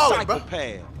you calling, bro?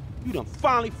 Psychopath. You done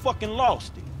finally fucking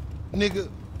lost it. Nigga,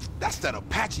 that's that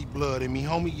Apache blood in me,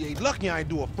 homie. You ain't lucky I ain't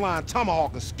do a flying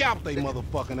tomahawk and scalp they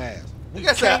motherfucking ass. We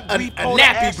That's can't a repo nappy the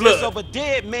ashes blood. of a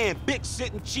dead man, big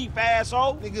sitting chief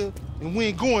asshole. Nigga, and we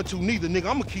ain't going to neither, nigga.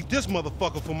 I'm gonna keep this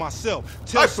motherfucker for myself.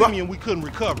 Tell Right, bro. Simeon we couldn't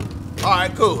recover. All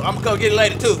right, cool. I'm gonna go get it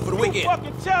later too for the You weekend.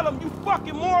 fucking tell him, you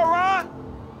fucking moron.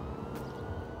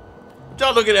 What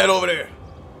y'all looking at over there?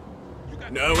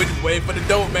 No, we just waiting for the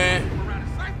dope man.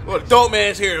 Well, the dope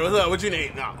man's here. What's up? What you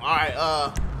need? No. All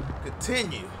right.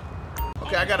 Continue.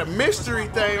 Okay, I got a mystery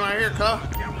thing right here, cuz.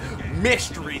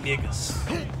 Mystery niggas.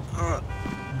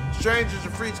 Strangers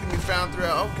and freaks can be found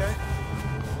throughout. Okay.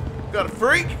 Got a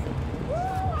freak?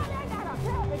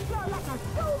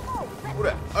 Who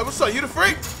that? Hey, what's up? You the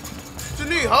freak? What you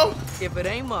need, ho? If it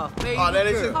ain't my favorite Oh, that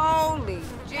is you. Holy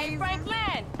Hey,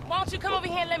 Franklin, why don't you come over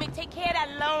here and let me take care of that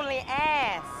lonely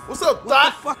ass? What's up, What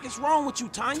the Thot? fuck is wrong with you,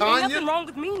 Tanya? Tanya? Ain't nothing wrong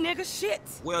with me, nigga. Shit.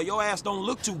 Well, your ass don't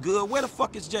look too good. Where the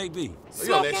fuck is JB? Oh, you on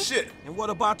Smoking. that shit. And what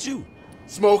about you?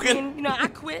 Smoking? And, you know, I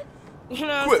quit. You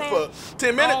know what Quit I'm saying? for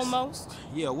 10 minutes? Almost.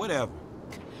 Yeah, whatever.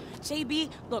 JB,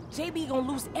 look, JB gonna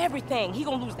lose everything. He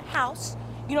gonna lose the house.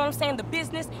 You know what I'm saying? The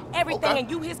business, everything. Okay. And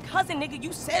you his cousin, nigga.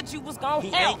 You said you was gonna He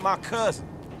help. ain't my cousin.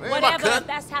 Man, my Whatever, cousin. if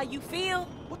that's how you feel.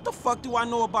 What the fuck do I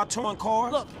know about towing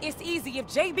cars? Look, it's easy. If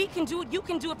JB can do it, you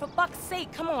can do it, for fuck's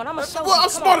sake. Come on, I'ma show Well, you. I'm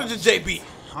Come smarter on. than JB.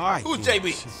 All right. Who's then.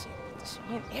 JB?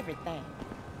 Win everything.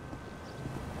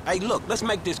 Hey, look, let's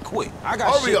make this quick. I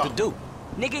got Hurry shit up. to do.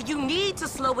 Nigga, you need to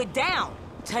slow it down.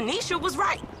 Tanisha was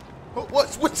right.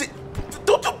 What's it?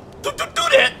 Don't do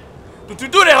that. Don't you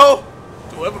do that, ho.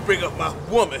 Don't ever bring up my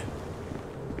woman.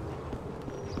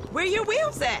 Where your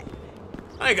wheels at?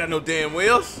 I ain't got no damn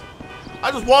wheels.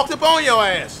 I just walked up on your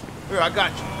ass. Here, I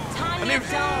got you. Tanya,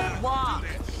 don't walk.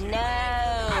 No.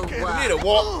 I need a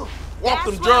walk. Walk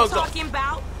them That's drugs what I'm off. talking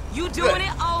about. You doing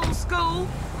it old school.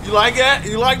 You like that?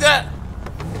 You like that?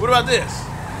 What about this?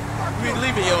 We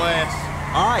leaving your ass.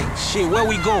 All right, shit, where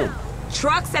we going?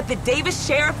 Trucks at the Davis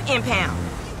Sheriff Impound.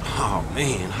 Oh,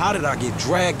 man, how did I get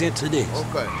dragged into this?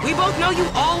 Okay. We both know you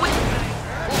always...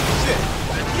 Oh,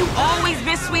 shit. You always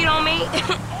been sweet on me.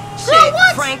 Shit, Girl,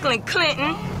 what? Franklin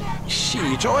Clinton.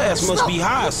 Shit, your ass must be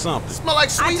high or something. Smell like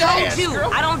sweet I ass, told you,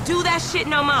 girl. I don't do that shit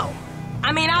no more.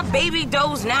 I mean, I baby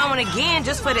dose now and again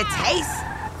just for the taste.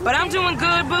 But I'm doing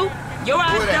good, boo. Your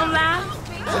eyes don't lie.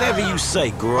 Whatever you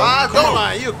say, girl. I don't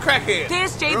lie. You a crackhead.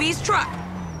 There's JB's truck.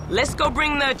 Let's go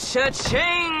bring the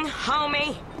cha-ching,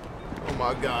 homie. Oh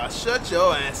my God! Shut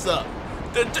your ass up.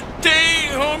 Dang,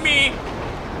 homie.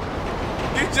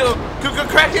 Get your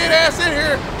crackhead ass in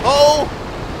here. Oh,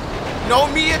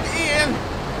 know me at the end.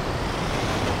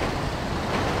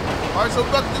 All right, so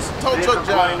look, this is tow truck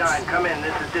jobs. 29, come in.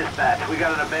 This is dispatch. We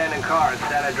got an abandoned car at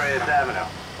San Andreas Avenue.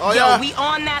 Oh, Yo, yeah? we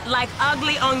on that like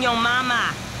ugly on your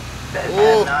mama.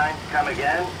 Dispatch 9, come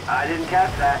again. I didn't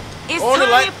catch that. It's On it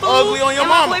Tanya, like fool, ugly on your and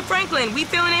my mama. boy Franklin. We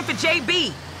filling in for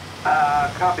JB.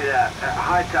 Copy that.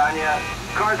 Hi, Tanya.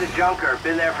 Car's a junker.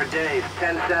 Been there for days.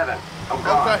 10-7. I'm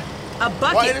gone. Okay. A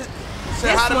Why bucket. did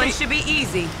say hi This to one me? should be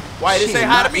easy. Why did Shit, say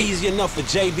hi to not me? easy enough for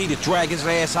JB to drag his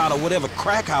ass out of whatever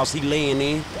crack house he laying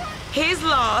in. His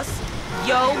loss,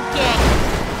 yo game.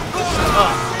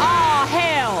 Oh,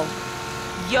 hell.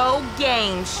 Yo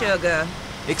game, sugar.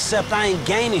 Except I ain't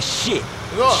gaining shit,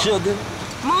 Yeah. sugar.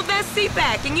 Move that seat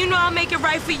back, and you know I'll make it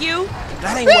right for you.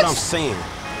 That ain't what I'm saying.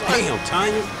 Damn,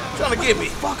 Tanya. Trying to get me.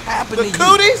 What the fuck happened The to you?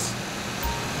 cooties?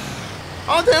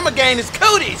 All time I gain is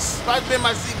cooties. If I bend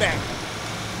my seat back.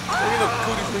 You know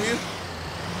cooties from you.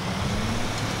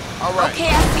 All right. Okay,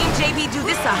 I've seen JB do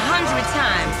this 100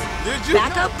 times. Did you?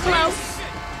 Back up close.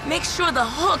 Make sure the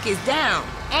hook is down.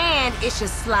 And it should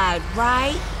slide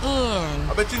right in.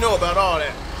 I bet you know about all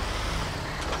that.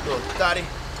 Little Dottie.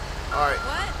 All right.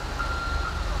 What?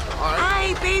 All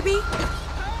right. Alright, baby.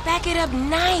 Back it up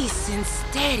nice and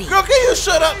steady. Girl, can you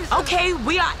shut up? Okay,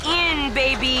 we are in,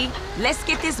 baby. Let's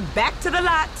get this back to the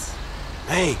lot.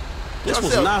 Hey, this was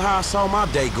Yourself. not how I saw my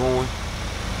day going.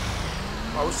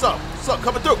 Oh, what's up? What's up?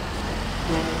 Coming through.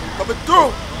 Coming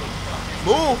through.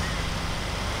 Move.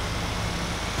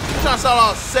 You trying to sound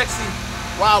all sexy,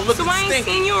 wild looking, So I ain't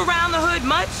stinky. seen you around the hood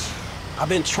much? I've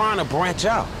been trying to branch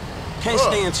out. Can't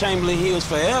stay in Chamberlain Hills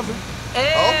forever.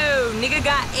 Oh, nigga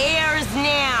got airs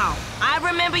now. I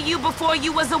remember you before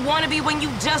you was a wannabe when you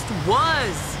just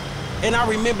was. And I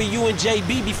remember you and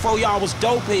JB before y'all was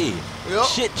dope heads. Yep.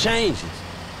 Shit changes.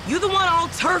 You the one all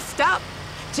turfed up.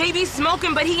 JB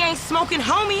smoking, but he ain't smoking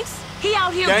homies. He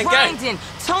out here Gang, gang. grinding,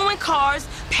 towing cars,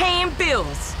 paying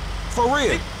bills. For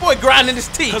real. Boy grinding his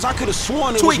teeth. Cause I could have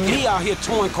sworn it Tweaking. was me out here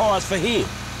towing cars for him.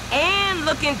 And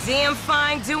looking damn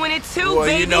fine doing it too, Boy,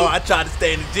 baby. you know, I try to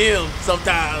stay in the gym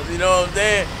sometimes, you know what I'm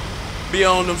saying? Be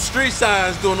on them street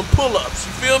signs doing them pull-ups,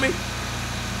 you feel me?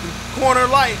 Them corner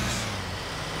lights.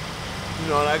 You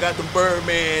know, and I got them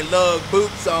Birdman lug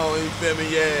boots on, you feel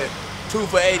me? Yeah, 2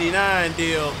 for $89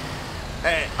 deal.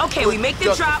 Hey, Okay, we make the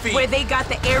just drop feet. where they got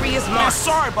the areas marked.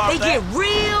 sorry about they that. get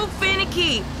real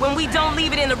finicky when we don't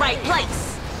leave it in the right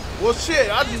place. Well, shit,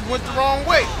 I just went the wrong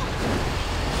way.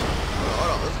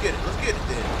 Hold on, let's get it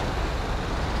then.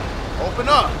 Open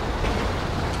up.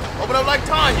 Open up like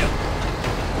Tanya.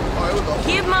 All right, here we go.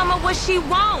 Give mama what she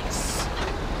wants.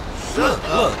 Shut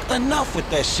up. Look, enough with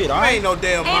that shit, all I right? ain't no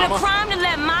damn Ain't a mama. crime to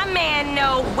let my man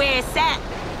know where it's at.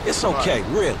 It's okay,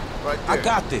 really. Right I there.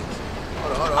 got this.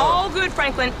 Hold on. All good,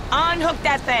 Franklin. Unhook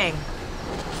that thing.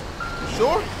 You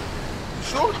sure? You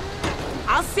sure?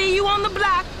 I'll see you on the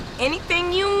block.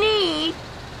 Anything you need,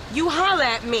 you holler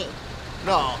at me.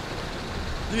 No.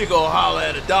 You need to go holler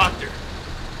at a doctor.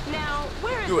 Now,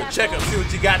 where is Do a that checkup, boy? see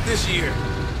what you got this year.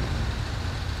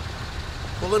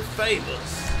 Pulling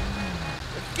favors.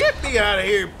 Get me out of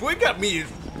here, boy. Got me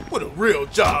with a real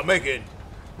job making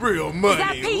real money. Is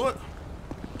that Pete? What?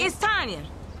 It's Tanya.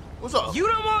 What's up? You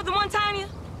don't want the one Tanya?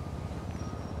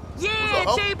 Yeah,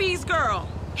 What's up, ho? JB's girl.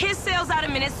 His sale's out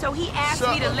in minutes, so he asked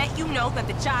Shut me to up. let you know that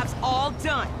the job's all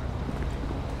done.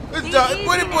 It's done.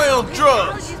 Boy, that boy on His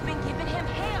drugs. allergies been giving him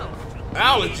hell.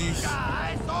 Allergies.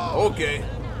 Okay.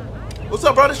 What's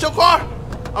up, brother? It's your car?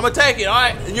 I'ma take it, all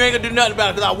right? And you ain't gonna do nothing about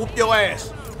it, because I'll whoop your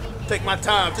ass. Take my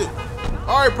time, too.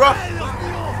 All right, bro.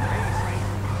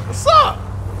 What's up?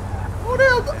 Who the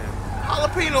hell?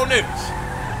 Jalapeno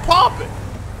niggas. Poppin'.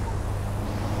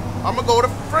 I'ma go to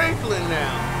Franklin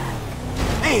now.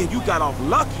 Man, you got off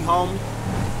lucky, homie.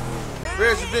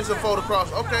 There's Vincent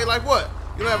photocross. Okay, like what?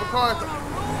 You don't have a car?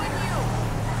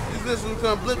 Is this one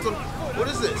come blitz on? What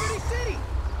is this?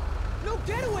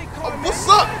 getaway car, man. What's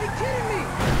up? You gotta be kidding me.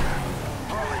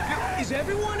 Is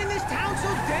everyone in this town so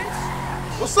dense?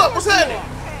 What's up? What's happening?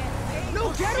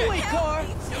 No getaway car.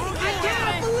 I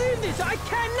cannot believe this. I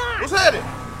cannot. What's happening?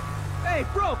 Hey,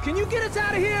 bro, can you get us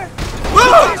out of here?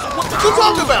 Whoa! What you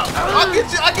talking about? I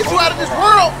get you out of this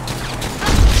world.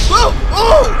 Whoa!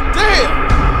 Oh,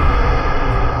 damn!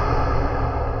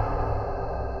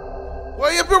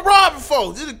 What you been robbing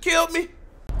for? Did it kill me?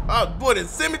 Oh, boy, then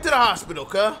send me to the hospital,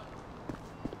 cuz.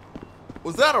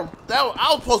 Was that I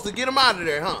was supposed to get him out of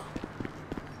there, huh?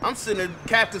 I'm sitting there,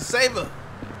 Captain Saver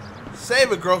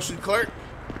grocery clerk.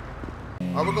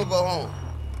 Alright, we're gonna go home.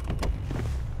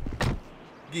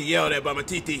 Get yelled at by my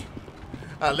TT.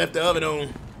 I left the oven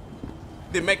on.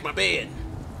 Didn't make my bed.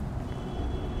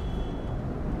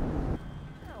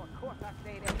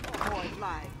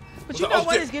 But you know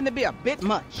what? It's getting to be a bit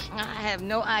much. I have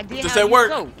no idea Just how at you work.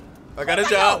 cope. I got a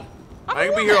job. I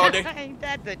ain't gonna be here all day. Ain't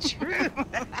that the truth?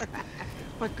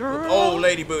 But girl, Old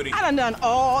lady booty. I done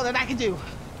all that I can do.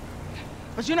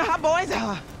 But you know how boys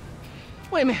are.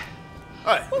 Wait a minute.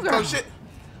 All right, talking shit.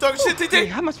 Talking shit, TT. Hey,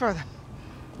 how much further?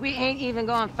 We ain't even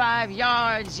gone 5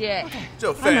 yards yet. Okay. Get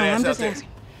your fat ass out there. Asking.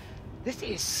 This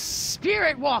is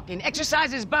spirit walking.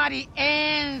 Exercises body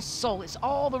and soul. It's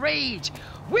all the rage.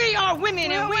 We are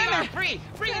women and we are free.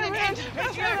 Free and independent.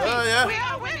 Oh, yeah. We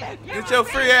are women. Get your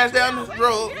free ass down this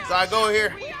road so I go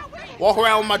here. Walk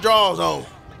around with my drawers on.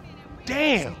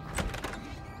 Damn.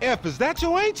 F, is that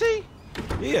your auntie?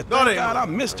 Yeah, No, thank they God ain't. I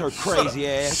missed her crazy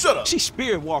ass. Shut up. She's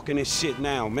spirit walking this shit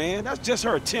now, man. That's just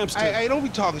her attempts to... Hey, don't be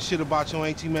talking shit about your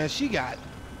auntie, man. She got...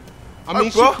 I Hey,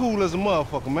 mean, she bro. cool as a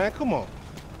motherfucker, man. Come on.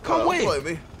 Come with.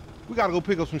 Play me. We gotta go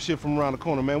pick up some shit from around the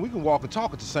corner, man. We can walk and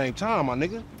talk at the same time, my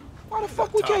nigga. Why the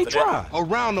fuck we Time can't for that. drive?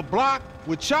 Around the block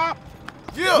with Chop?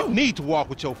 Yeah. You need to walk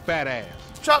with your fat ass.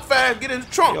 Chop fast, get in the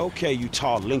trunk. Yeah, okay, you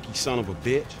tall, linky son of a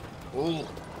bitch. Ooh.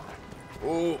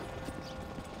 Ooh.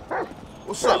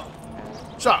 What's up?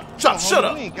 Chop, shut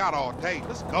up. We ain't got all day.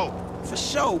 Let's go. For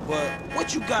sure, but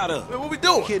what you got up? Man, what we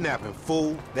doing? Kidnapping,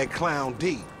 fool. That clown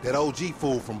D. That OG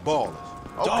fool from Ballers.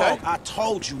 Okay. Dog, I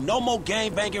told you, no more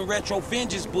gang-banging retro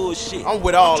vengeance bullshit. I'm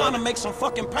with all I'm trying of to it. make some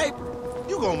fucking paper.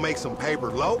 You gonna make some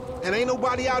paper, Lo. And ain't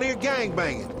nobody out here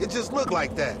gangbanging. It just look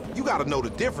like that. You gotta know the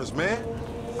difference, man.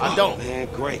 I don't. Man,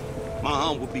 great. My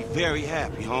aunt would be very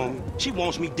happy, homie. She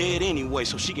wants me dead anyway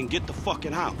so she can get the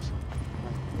fucking house.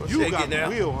 Well, You shit, got get the down.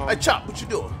 wheel, huh? Hey, Chop, what you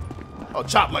doing? Oh,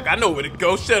 Chop, like I know where to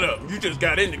go. Shut up. You just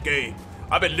got in the game.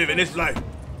 I've been living this life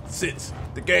since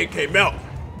the game came out.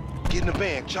 Get in the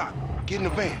van, Chop. Get in the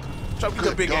van. Chop, get your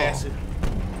Good big dog. ass in.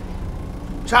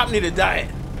 Chop need a diet.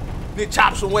 Need to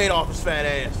chop some weight off his fat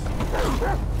ass.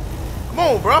 Come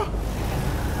on, bro.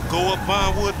 Go up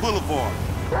Vinewood Boulevard.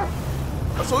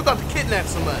 Oh, so we about to kidnap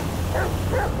somebody.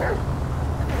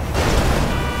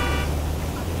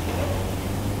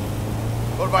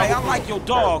 What about Hey, I like your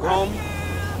dog,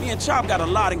 homie. Me and Chop got a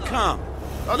lot in common.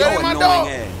 Oh, that ain't my dog.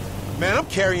 Man, I'm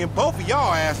carrying both of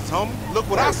y'all asses, homie. Look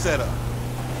what I set up.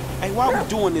 Hey, why we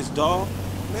doing this, dog?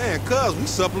 Man, cuz we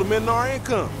supplementing our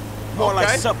income. More like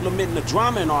Okay. supplementing the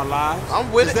drama in our lives.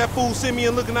 I'm with Is it. that fool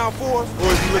Simeon looking out for us, or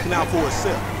is he looking out for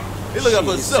himself? He look up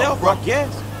for Shit, himself, bro. I guess.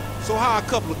 So how a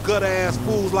couple of gutter-ass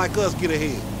fools like us get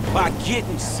ahead? By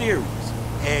getting serious.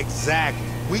 Exactly.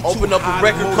 We Open two up a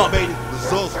highly record company. motivated,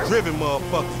 results-driven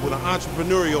motherfuckers with an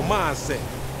entrepreneurial mindset.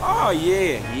 Oh,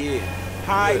 yeah.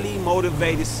 Highly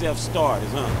motivated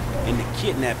self-starters, huh? In the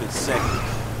kidnapping sector.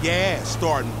 Yeah,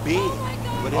 starting big.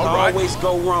 But it All right. always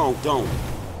go wrong, don't it?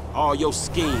 All your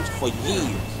schemes for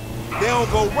years. They don't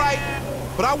go right,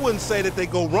 but I wouldn't say that they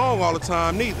go wrong all the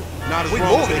time neither. Not as We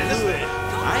wrong as moving they in this could. thing.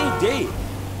 I ain't dead.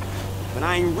 But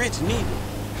I ain't rich neither.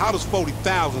 How does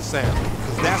 40,000 sound?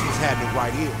 Because that's what's happening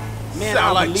right here. Man, Sound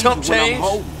I like believe chump it when I'm change.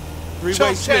 holding. Three-way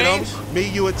Chump split, change. homie. Me,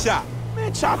 you, and Chop.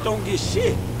 Man, Chop don't get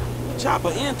shit. Chop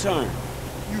an intern.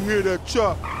 You hear that,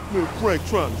 Chop? Little Frank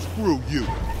trying to screw you.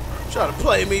 Try to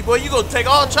play me, boy. You gonna take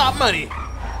all Chop money.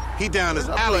 He down this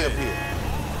Where's that alley play? up here.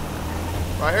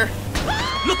 Right here.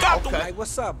 Look out the Okay. way. Hey,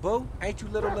 what's up, boo? Ain't you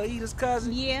little Laida's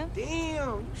cousin? Yeah.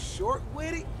 Damn, you short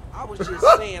with it? I was just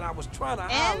saying, I was trying to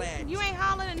holler at And you. you ain't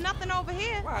hollering at nothing over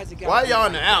here. Why is it Why y'all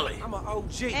in the alley? I'm an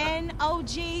OG. And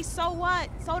OG, so what?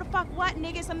 So the fuck what,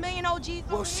 nigga? It's a million OGs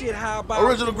Well, over shit, here. how about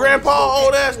Original you grandpa, go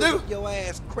old get ass pills nigga? with your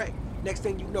ass cracked. Next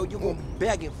thing you know, you're gonna be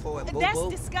begging for it, boo That's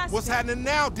boo. disgusting. What's happening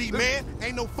now, D-man?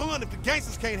 Ain't no fun if the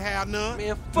gangsters can't have none.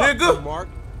 Man, fuck Nigga. you, Mark.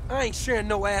 I ain't sharing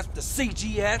no ass with the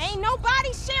CGS. Ain't nobody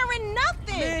sharing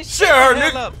nothing. Man, Share shut her, the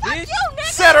hell nigga. up, Fuck bitch. you, nigga.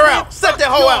 Set her out. Set that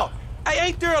hoe out. Hey,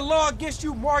 ain't there a law against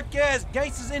you mark-ass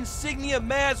gangsters, insignia,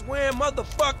 mask-wearing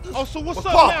motherfuckers? Oh, so what's up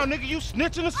Paul? now, nigga? You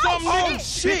snitching or something, nigga? Oh,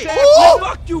 shit. Bitch-ass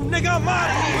Fuck you, nigga. I'm out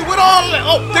of here. We went all that.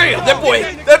 Oh, damn.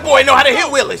 That boy know how to hit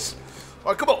wheelies.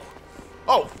 All right, come on.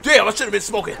 Oh, damn. I should have been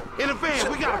smoking. In the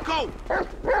van, we gotta go.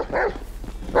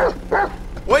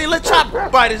 Why you let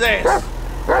Chop bite his ass?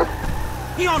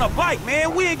 He on a bike,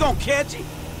 man. We ain't gonna catch him.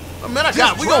 Oh, man,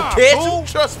 we gonna catch him.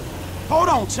 Trust me. Hold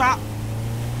on, Chop.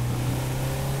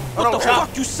 What the Chop.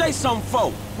 fuck you say something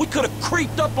for? We could have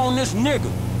creeped up on this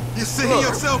nigga. You see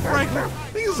yourself, Franklin?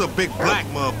 He's a big black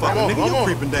motherfucker, nigga. Your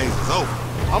creeping days is over.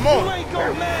 I'm on. You ain't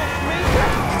gonna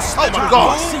mask me. Oh, my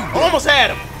God. I almost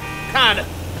had him. Kinda.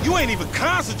 You ain't even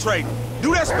concentrating.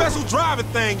 Do that special driving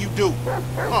thing you do.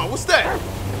 Oh, what's that?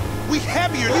 We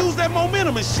heavier. Use that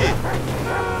momentum and shit.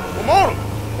 I'm on him.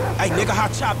 Hey, nigga, how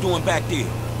Chop doing back there?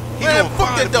 He Man, doing fuck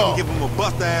fine that if we dog. can give him a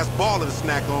buster-ass baller to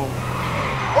snack on.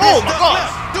 Oh, my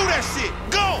God. Do that shit.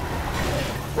 Go.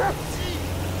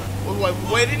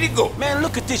 Where did he go? Man,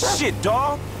 look at this shit,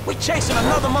 dog. We chasing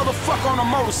another motherfucker on a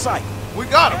motorcycle. We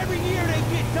got him. Every year they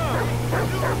get done.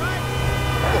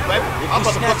 Oh, baby. If I'm we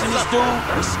about to fuck snatching this this up.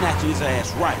 dude, we snatching his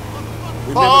ass right.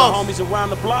 Remember Pause. the homies around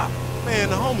the block? Man,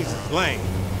 the homies is lame.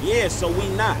 Yeah, so we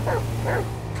not.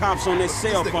 Cops on their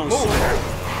cell phone. Move.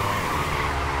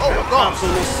 Oh, my Cops God.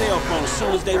 on their cell phone as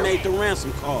soon as they made the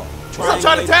ransom call. What's up,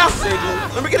 Chinatown?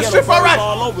 Let me get a strip all right.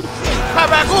 All over the place. Come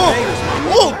back on.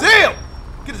 Oh, damn.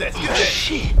 Get his ass. Get his ass.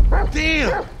 Shit.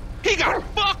 Damn. He got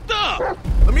fucked up.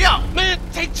 Let me out. Man,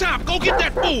 take Chop. Go get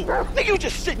that fool. Nigga, you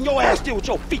just sitting your ass there with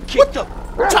your feet kicked up.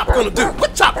 What Chop gonna do?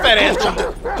 What Chop fat ass gonna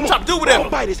do? Come Chop on. do whatever.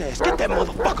 Don't bite his ass. Get that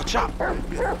motherfucker, Chop.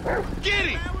 Get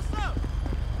him.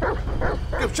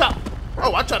 Give Chop.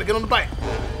 Oh, I tried to get on the bike.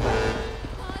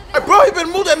 Hey, bro, he better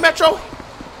move that Metro.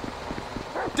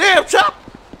 Damn, Chop.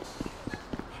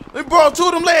 They borrowed two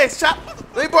of them legs, Chop.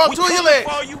 They borrowed two of your legs.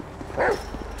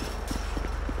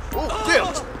 Oh,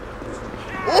 damn.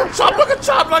 Oh, Chop, look at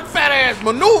Chop like fat ass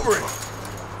maneuvering.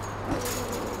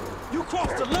 You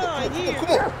crossed the line here.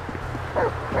 Come on.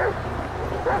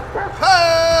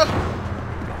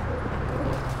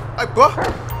 Hey, bro.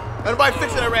 Anybody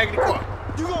fixing that raggedy car?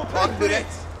 You gonna pay for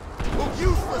this?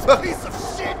 Useless piece of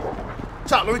shit.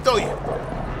 Chop, let me throw you.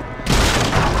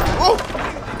 Whoa.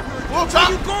 Whoa, Chop.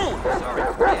 Where you going?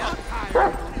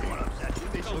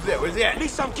 Where's he at? At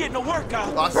least I'm getting a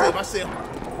workout. Oh, I see him.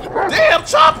 Damn,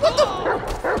 Chop, what the?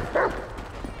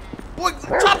 Boy,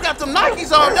 Chop got them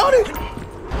Nikes on, don't he?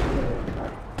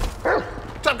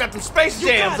 Chop got them Space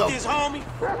Jams on. You got this, homie.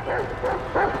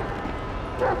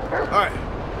 All right.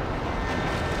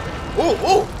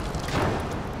 Ooh.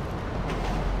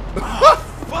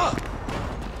 Fuck.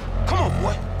 Come on,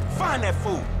 boy. Find that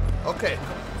fool. Okay,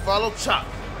 follow Chop.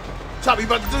 Chop, you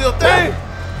about to do your thing?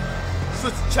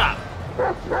 Switch to Chop.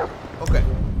 Okay,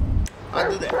 I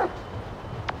do that.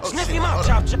 Oh, Sniff shit. him out,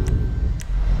 Hold Chop.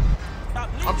 on.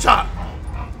 I'm Chop.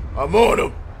 I'm on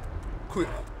him. Quick.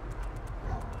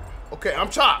 Okay, I'm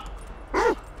Chop.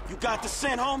 You got the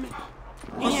scent, homie?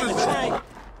 He in the train.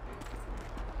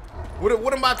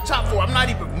 What am I Chop for? I'm not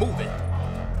even moving.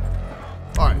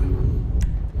 All right.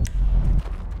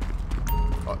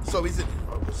 So he's in.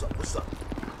 Oh, what's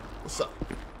up?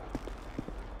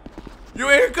 You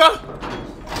in here, cuz?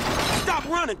 Stop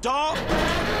running, dog.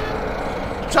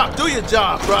 Chop, do your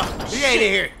job, bro. He ain't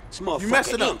in here. You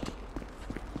messing up.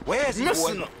 Where's he,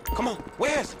 boy? Come on,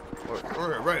 where's he?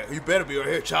 Right. You better be right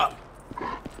here, Chop.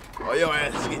 Oh, your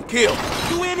ass is getting killed.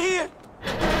 You in here?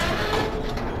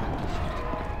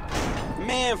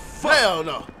 Man, fuck. Hell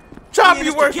no. Chop,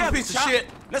 you working piece of shit.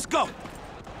 Let's go.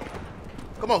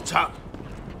 Come on, Chop.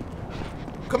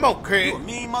 Come on, Craig. You a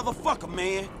mean motherfucker,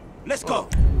 man. Let's go.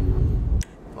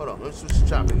 Hold on, let's switch to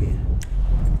Chop again.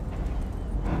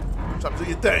 Chop, do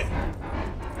your thing.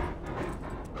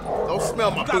 Don't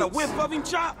smell my boots. Got a whiff of him,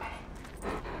 Chop?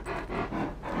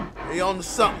 He on to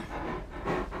something.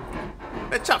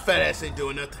 That Chop fat ass ain't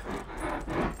doing nothing.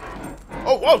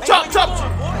 Oh, Hey, Chop.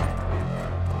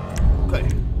 Going,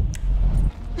 Okay.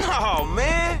 Oh,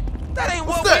 man. That ain't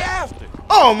what that? we after.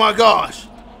 Oh my gosh.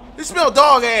 He smell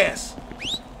dog ass.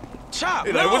 Chop,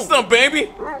 He like, what's up, baby?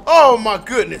 Oh my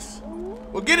goodness.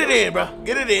 Well, get it in, bro.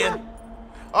 Get it in.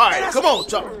 All right, Hey, come on,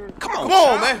 Chop. Come on,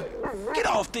 Chop. man. Get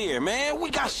off there, man. We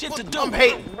got shit to do. I'm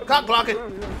hating. Cock blocking.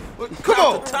 Come Not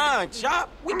on. the time, Chop.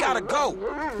 We gotta go.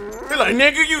 He like,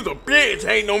 nigga, you the bitch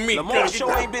hating on me. Lamar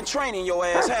sure ain't been training your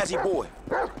ass, has he, boy?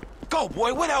 Go,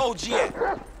 boy. Where the OG at?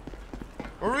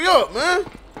 Hurry up, man.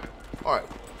 All right.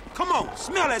 Come on.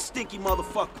 Smell that stinky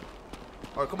motherfucker.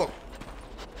 All right, come on.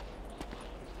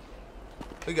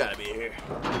 We gotta be here.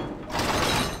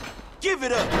 Give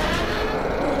it up.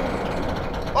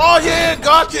 Oh yeah,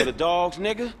 gotcha. Get the dogs,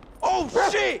 nigga. Oh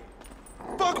shit!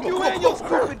 Fuck you and your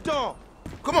stupid dog.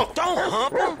 Come on. Don't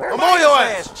hump him. I'm on your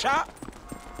ass. Chop.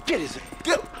 Get his.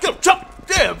 Get him, Chop.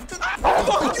 Damn.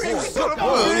 Fuck you, son of a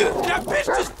bitch. That bitch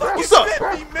just fucking What's up? bit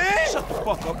me, man. Shut the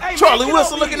fuck up. Hey, Charlie man,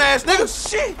 Wilson looking ass nigga. Oh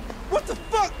shit! What the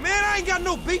fuck, man? I ain't got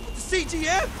no beef with the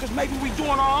CGF. Cause maybe we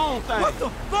doing our own thing. What the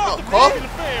fuck, Carl?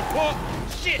 man?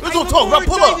 Shit. Let's go talk, bro.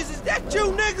 Pull up. Is that you,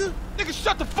 nigga? Nigga,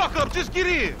 shut the fuck up. Just get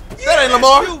in. That ain't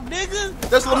Lamar. You, nigga.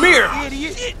 That's Lemire.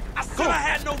 Idiot. Shit. I said I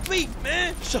had no beef,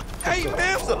 man. Shut the Hey,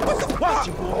 man. What the fuck?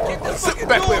 Get the Sit fucking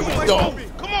back door where we away go. from me.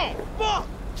 Come on. Fuck.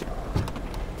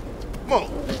 Come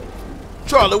on.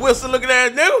 Charlie Wilson looking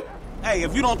at nigga. Hey,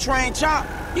 if you don't train Chop,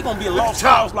 he gonna be a lost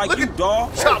Chop. cause like Look you, at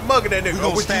dog. Chop mugging that nigga. We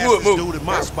gonna What stash you would this move? dude in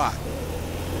my spot.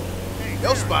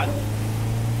 Your spot.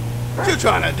 What you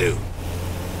trying to do?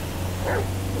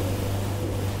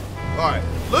 Alright.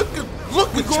 Look at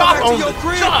Going Chop back to on your the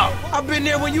crib. Chop. I've been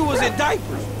there when you was in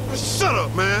diapers. Shut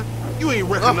up, man. You ain't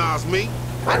recognize me.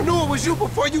 I knew it was you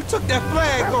before you took that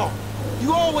flag off.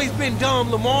 You always been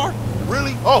dumb, Lamar.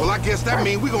 Really? Oh. Well, I guess that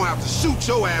means we gonna have to shoot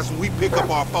your ass when we pick up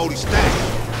our 40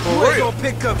 stash. You ain't gonna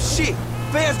pick up shit.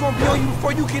 Feds gonna be on you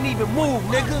before you can even move,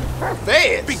 nigga.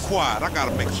 Feds? Be quiet. I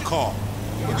gotta make a call.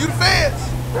 You the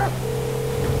feds?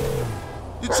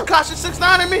 You Tekashi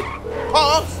 6ix9ine me?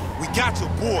 Pause. We got your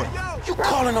boy. You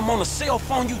calling them on a cell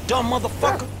phone, you dumb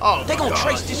motherfucker? Oh, they gonna God.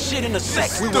 trace this shit in a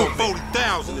second. We want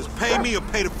 40,000. Is pay me or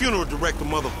pay the funeral director,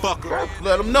 motherfucker.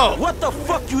 Let them know. What the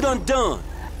fuck you done?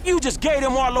 You just gave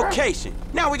them our location.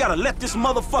 Now we gotta let this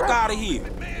motherfucker out of here.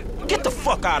 Get the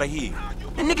fuck out of here.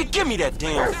 And nigga, give me that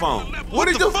damn phone. What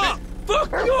the fuck?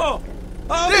 Fuck y'all.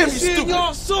 I'll Damn, be you seeing stupid.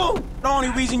 y'all soon. The only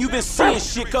reason you been seeing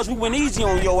shit cause we went easy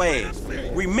on your ass.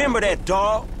 Remember that,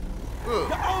 dog? The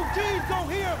OGs gon'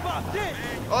 hear about this.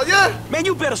 Oh yeah? Man,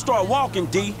 you better start walking,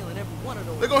 D.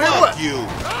 They gonna hear what? You.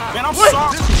 Man, I'm What?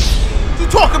 sorry. What you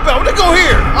talking about? What they gonna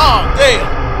hear? Oh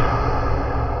damn.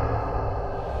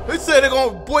 They said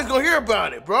boys gonna hear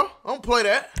about it, bro. I don't play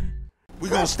that. We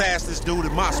gonna stash this dude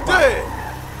in my spot. Dead.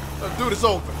 Let's do this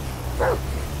over.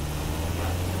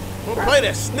 Don't play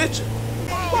that snitching.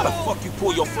 Why the fuck you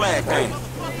pull your flag down?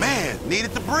 Man,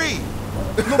 needed to breathe.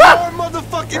 Lamar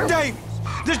motherfucking Davis.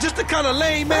 This just the kind of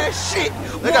lame ass shit.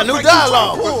 They got new like you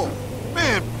dialogue. tryna pull.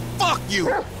 Man, fuck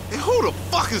you. And who the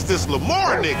fuck is this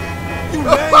Lamar nigga? You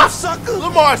lame sucker.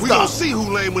 Lamar We gonna stop. see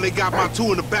who lame when they got my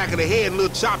two in the back of the head and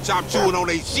little chop chewing on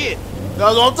they shit.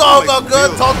 That's what I'm talking about,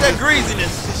 good. Talk that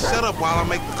greasiness. Just shut up while I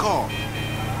make the call.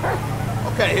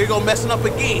 Okay, here you go messing up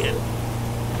again.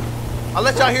 I'll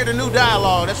let y'all hear the new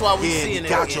dialogue. That's why we Yeah, seeing you it.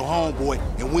 got again. your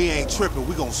homeboy, and we ain't tripping.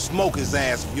 We gonna smoke his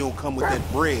ass if you don't come with that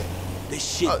bread. This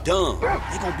shit done.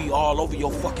 They gonna be all over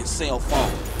your fucking cell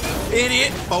phone.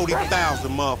 Idiot. 40,000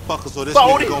 motherfuckers, so this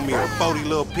 40? nigga gonna be a 40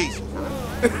 little piece.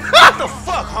 What the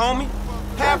fuck, homie?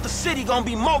 Half the city gonna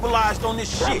be mobilized on this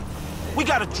shit. We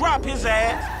gotta drop his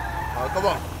ass. Oh, come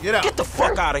on, get out. Get the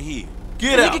fuck out of here.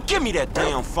 Get Nigga, out. give me that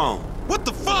damn phone. What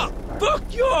the fuck? Fuck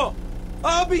y'all.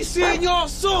 I'll be seeing y'all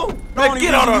soon. The only get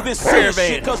reason on you our been saying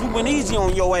caravan. shit cause we went easy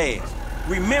on your ass.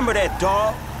 Remember that,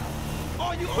 dog?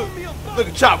 Oh, you owe me a fuck. Look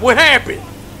at Chop. What happened?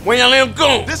 When y'all let him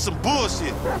go? This some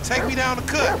bullshit. Take me down the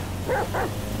cut.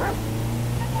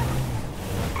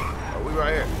 Oh, we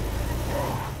right here.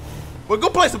 Well, go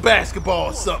play some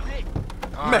basketball or something.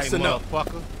 Messing up.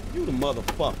 Motherfucker. You the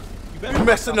motherfucker. You better You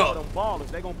messing watch out up. for them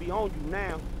ballers. They gonna be on you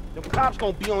now. Them cops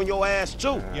gonna be on your ass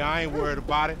too. Yeah, I ain't worried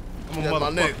about it. I'm a That's my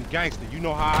nigga. motherfucking gangster. You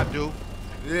know how I do.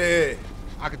 Yeah.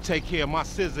 I can take care of my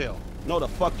sizzle. No, the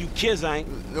fuck you kids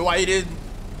ain't. Know why you didn't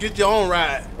get your own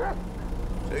ride?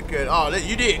 Take care. Oh,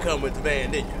 you did come with the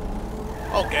van, didn't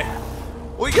you? Okay.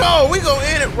 We gonna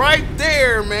end it right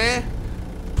there, man.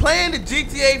 Playing the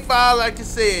GTA 5 like you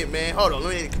said, man. Hold on,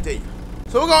 let me continue.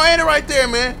 So we're gonna end it right there,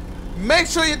 man. Make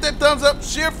sure you hit that thumbs up,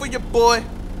 share for your boy.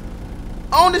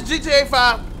 On this GTA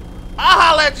 5, I'll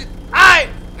holla at you. Alright,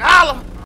 holla.